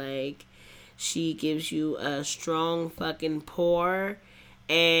T, like, she gives you a strong fucking pour,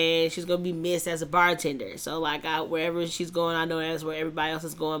 and she's gonna be missed as a bartender. So, like, wherever she's going, I know that's where everybody else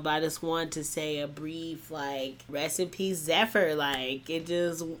is going, but I just want to say a brief, like, rest in peace, Zephyr. Like, it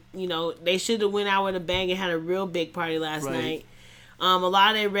just, you know, they should have went out with a bang and had a real big party last night. A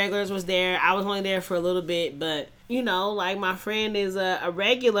lot of their regulars was there. I was only there for a little bit, but, you know, like, my friend is a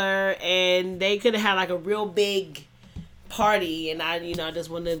regular, and they could have had, like, a real big party, and I just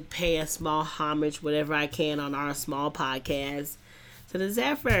want to pay a small homage, whatever I can, on our small podcast. to the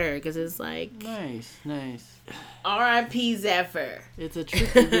Zephyr, because it's like Nice. R.I.P. Zephyr. It's a tricky,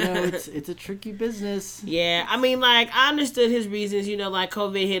 it's a tricky business. Yeah, I mean, like, I understood his reasons, like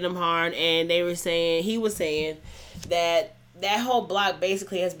COVID hit him hard, and he was saying that whole block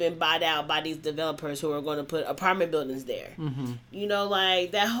basically has been bought out by these developers who are going to put apartment buildings there. Mm-hmm.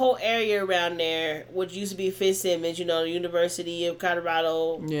 Like, that whole area around there, which used to be Fitzsimmons, the University of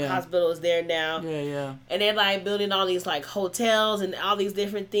Colorado Hospital is there now. Yeah. And they're, like, building all these, like, hotels and all these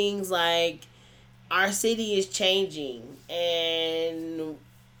different things. Like, our city is changing, and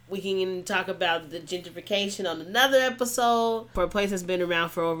we can talk about the gentrification on another episode. For a place that's been around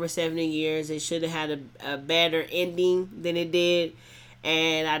for over 70 years, it should have had a better ending than it did.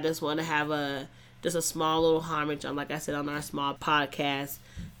 And I just want to have a small little homage on, like I said, on our small podcast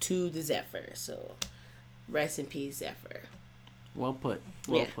to the Zephyr. So, rest in peace, Zephyr. Well put.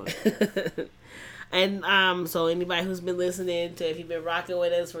 And so anybody who's been listening if you've been rocking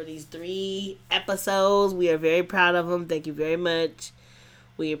with us for these 3 episodes, we are very proud of them. Thank you very much.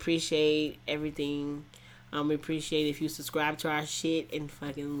 We appreciate everything. We appreciate if you subscribe to our shit and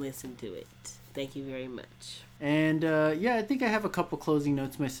fucking listen to it. Thank you very much. And I think I have a couple closing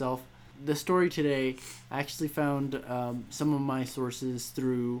notes myself. The story today, I actually found some of my sources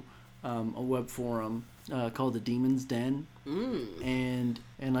through a web forum called the Demon's Den. And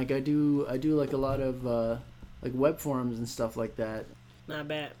like I do like a lot of like web forums and stuff like that. Not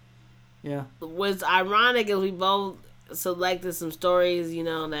bad. Yeah. What's ironic is we both selected some stories,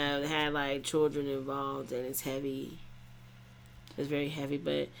 that had like children involved, and it's heavy. It's very heavy,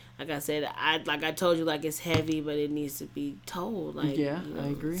 but like I said, I told you, like, it's heavy, but it needs to be told. Like, I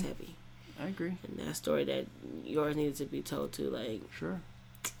agree. It's heavy. I agree. And that story that yours needs to be told too, like. Sure.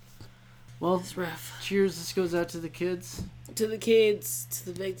 Well, it's rough. Cheers. This goes out to the kids. To the kids, to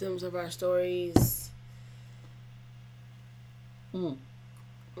the victims of our stories. Ooh.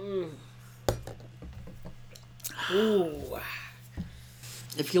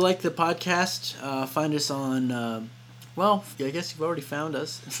 If you like the podcast, find us on, I guess you've already found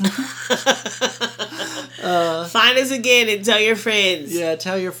us. Find us again and tell your friends. Yeah,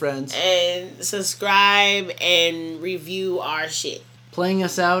 tell your friends. And subscribe and review our shit. Playing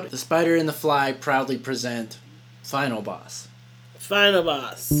us out, The Spider and the Fly proudly present Final Boss. Final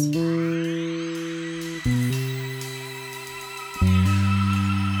Boss.